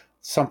Matter,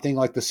 something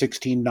like the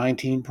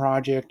 1619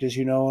 Project, as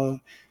you know of.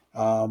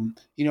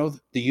 The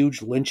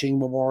huge lynching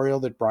memorial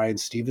that Brian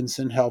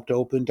Stevenson helped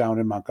open down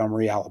in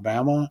Montgomery,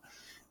 Alabama,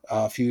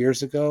 a few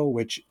years ago,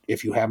 which,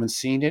 if you haven't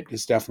seen it,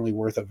 is definitely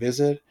worth a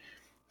visit.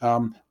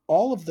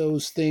 All of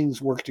those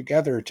things work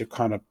together to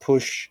kind of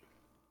push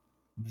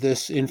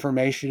this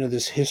information and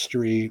this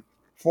history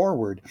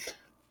forward.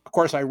 Of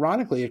course,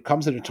 ironically, it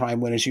comes at a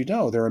time when, as you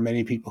know, there are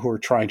many people who are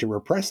trying to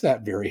repress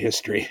that very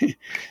history.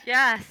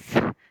 Yes.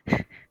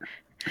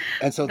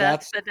 And so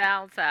that's the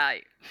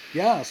downside.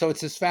 Yeah. So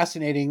it's this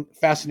fascinating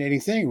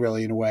thing,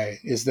 really, in a way,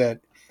 is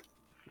that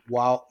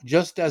while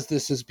just as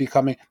this is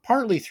becoming,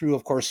 partly through,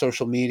 of course,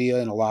 social media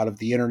and a lot of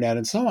the internet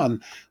and so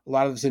on, a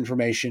lot of this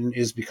information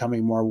is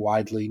becoming more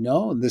widely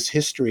known. This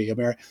history,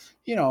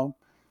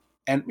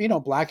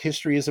 Black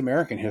history is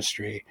American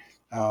history.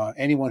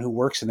 Anyone who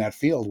works in that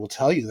field will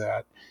tell you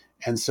that.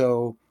 And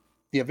so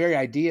the very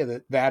idea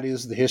that that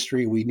is the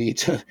history we need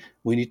to,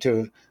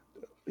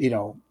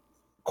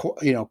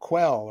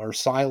 quell or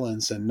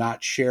silence and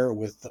not share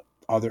with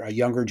a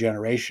younger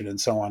generation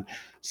and so on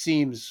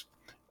seems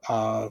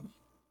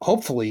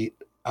hopefully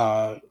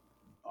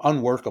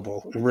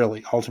unworkable.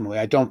 Really, ultimately,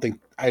 I don't think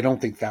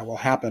that will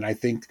happen. I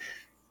think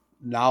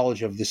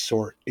knowledge of this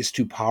sort is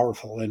too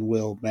powerful and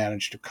will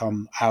manage to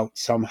come out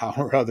somehow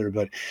or other.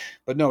 But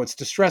no, it's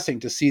distressing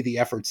to see the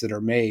efforts that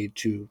are made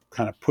to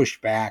kind of push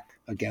back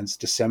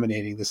against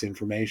disseminating this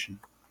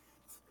information.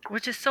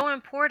 Which is so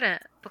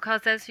important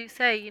because, as you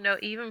say,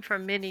 even for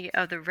many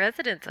of the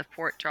residents of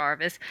Port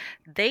Jervis,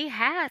 they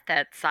had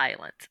that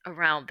silence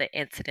around the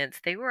incidents.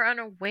 They were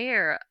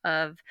unaware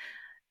of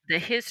the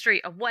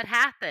history of what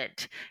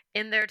happened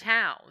in their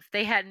towns.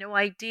 They had no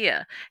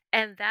idea.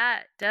 And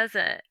that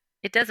doesn't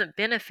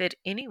benefit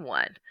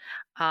anyone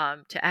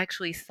to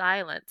actually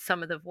silence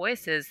some of the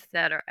voices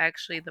that are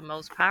actually the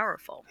most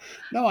powerful.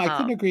 No, I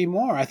couldn't agree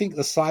more. I think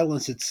the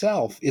silence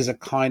itself is a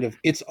kind of,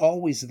 it's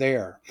always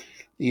there.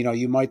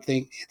 You might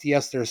think,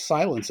 yes, there's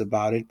silence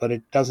about it, but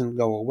it doesn't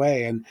go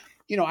away. And,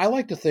 I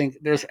like to think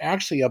there's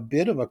actually a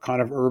bit of a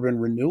kind of urban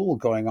renewal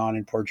going on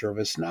in Port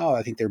Jervis now.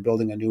 I think they're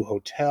building a new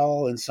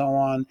hotel and so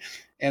on.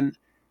 And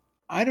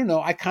I don't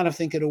know, I kind of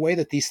think in a way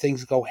that these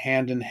things go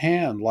hand in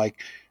hand,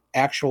 like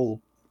actual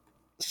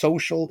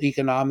social,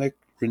 economic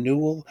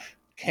renewal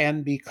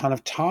can be kind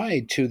of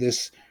tied to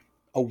this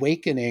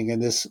awakening and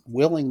this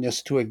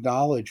willingness to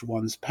acknowledge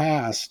one's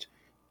past.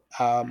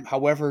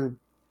 However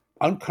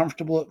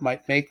uncomfortable it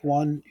might make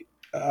one,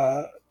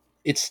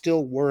 it's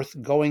still worth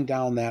going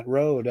down that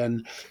road.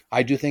 And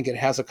I do think it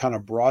has a kind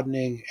of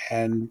broadening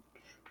and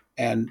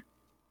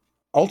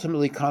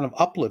ultimately kind of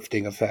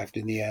uplifting effect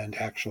in the end,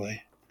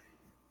 actually.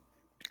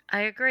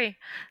 I agree.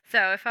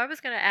 So if I was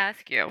going to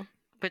ask you,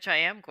 which I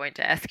am going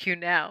to ask you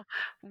now,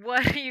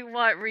 what do you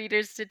want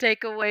readers to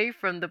take away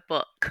from the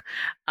book?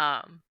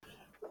 Gosh,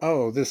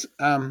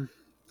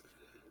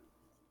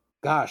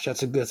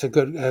 that's a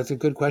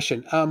good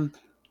question.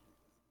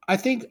 I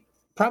think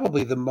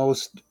probably the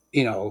most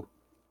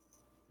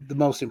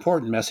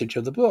important message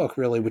of the book,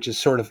 really, which is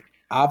sort of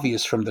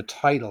obvious from the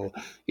title,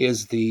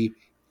 is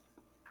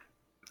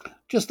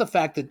just the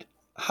fact that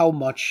how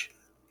much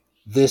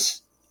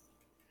this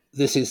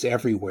is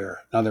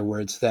everywhere. In other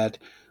words, that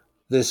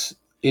this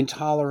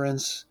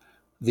intolerance,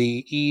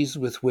 the ease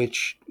with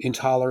which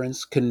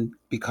intolerance can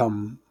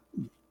become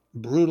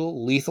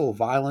brutal, lethal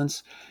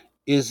violence,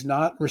 is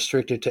not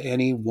restricted to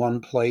any one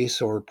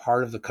place or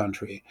part of the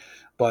country,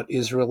 but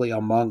is really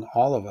among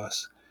all of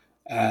us.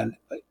 And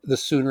the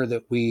sooner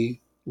that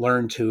we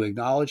learn to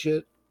acknowledge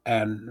it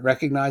and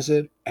recognize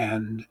it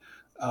and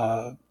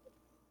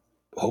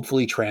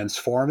hopefully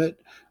transform it,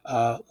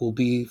 will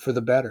be for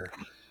the better.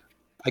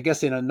 I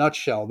guess in a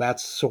nutshell,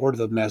 that's sort of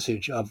the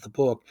message of the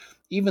book.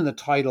 Even the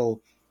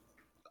title,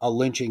 "A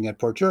Lynching at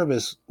Port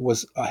Jervis,"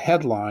 was a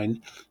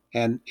headline,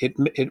 and it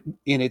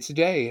in its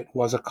day, it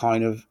was a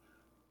kind of,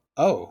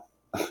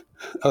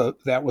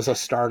 that was a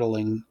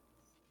startling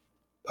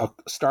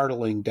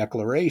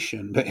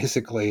declaration,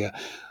 basically.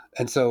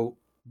 And so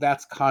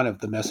that's kind of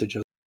the message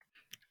of.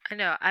 I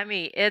know. I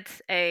mean,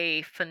 it's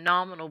a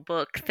phenomenal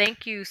book.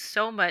 Thank you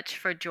so much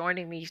for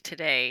joining me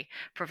today,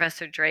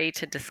 Professor Dray,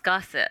 to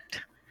discuss it.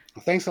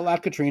 Thanks a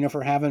lot, Katrina,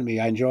 for having me.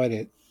 I enjoyed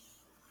it.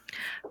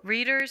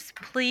 Readers,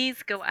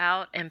 please go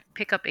out and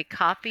pick up a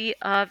copy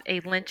of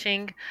A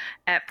Lynching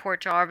at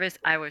Port Jervis.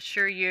 I will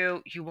assure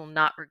you, you will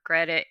not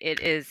regret it. It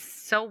is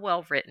so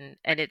well written,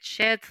 and it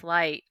sheds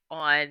light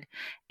on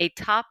a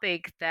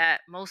topic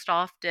that most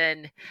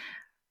often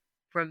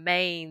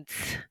remains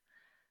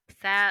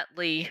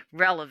sadly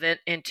relevant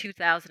in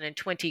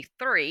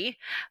 2023.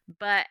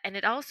 And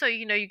it also,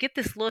 you get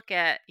this look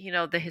at,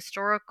 the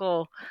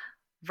historical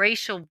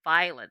racial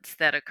violence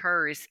that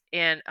occurs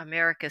in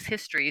America's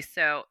history.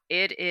 So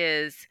it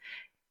is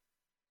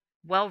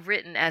well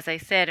written, as I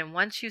said, and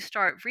once you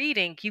start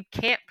reading, you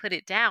can't put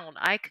it down.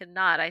 I could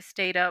not. I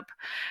stayed up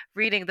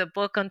reading the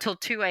book until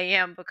 2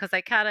 a.m. because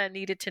I kind of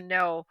needed to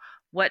know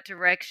what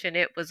direction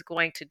it was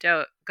going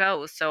to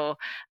go. So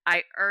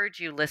I urge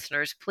you,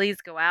 listeners, please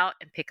go out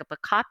and pick up a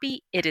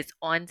copy. It is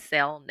on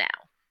sale now.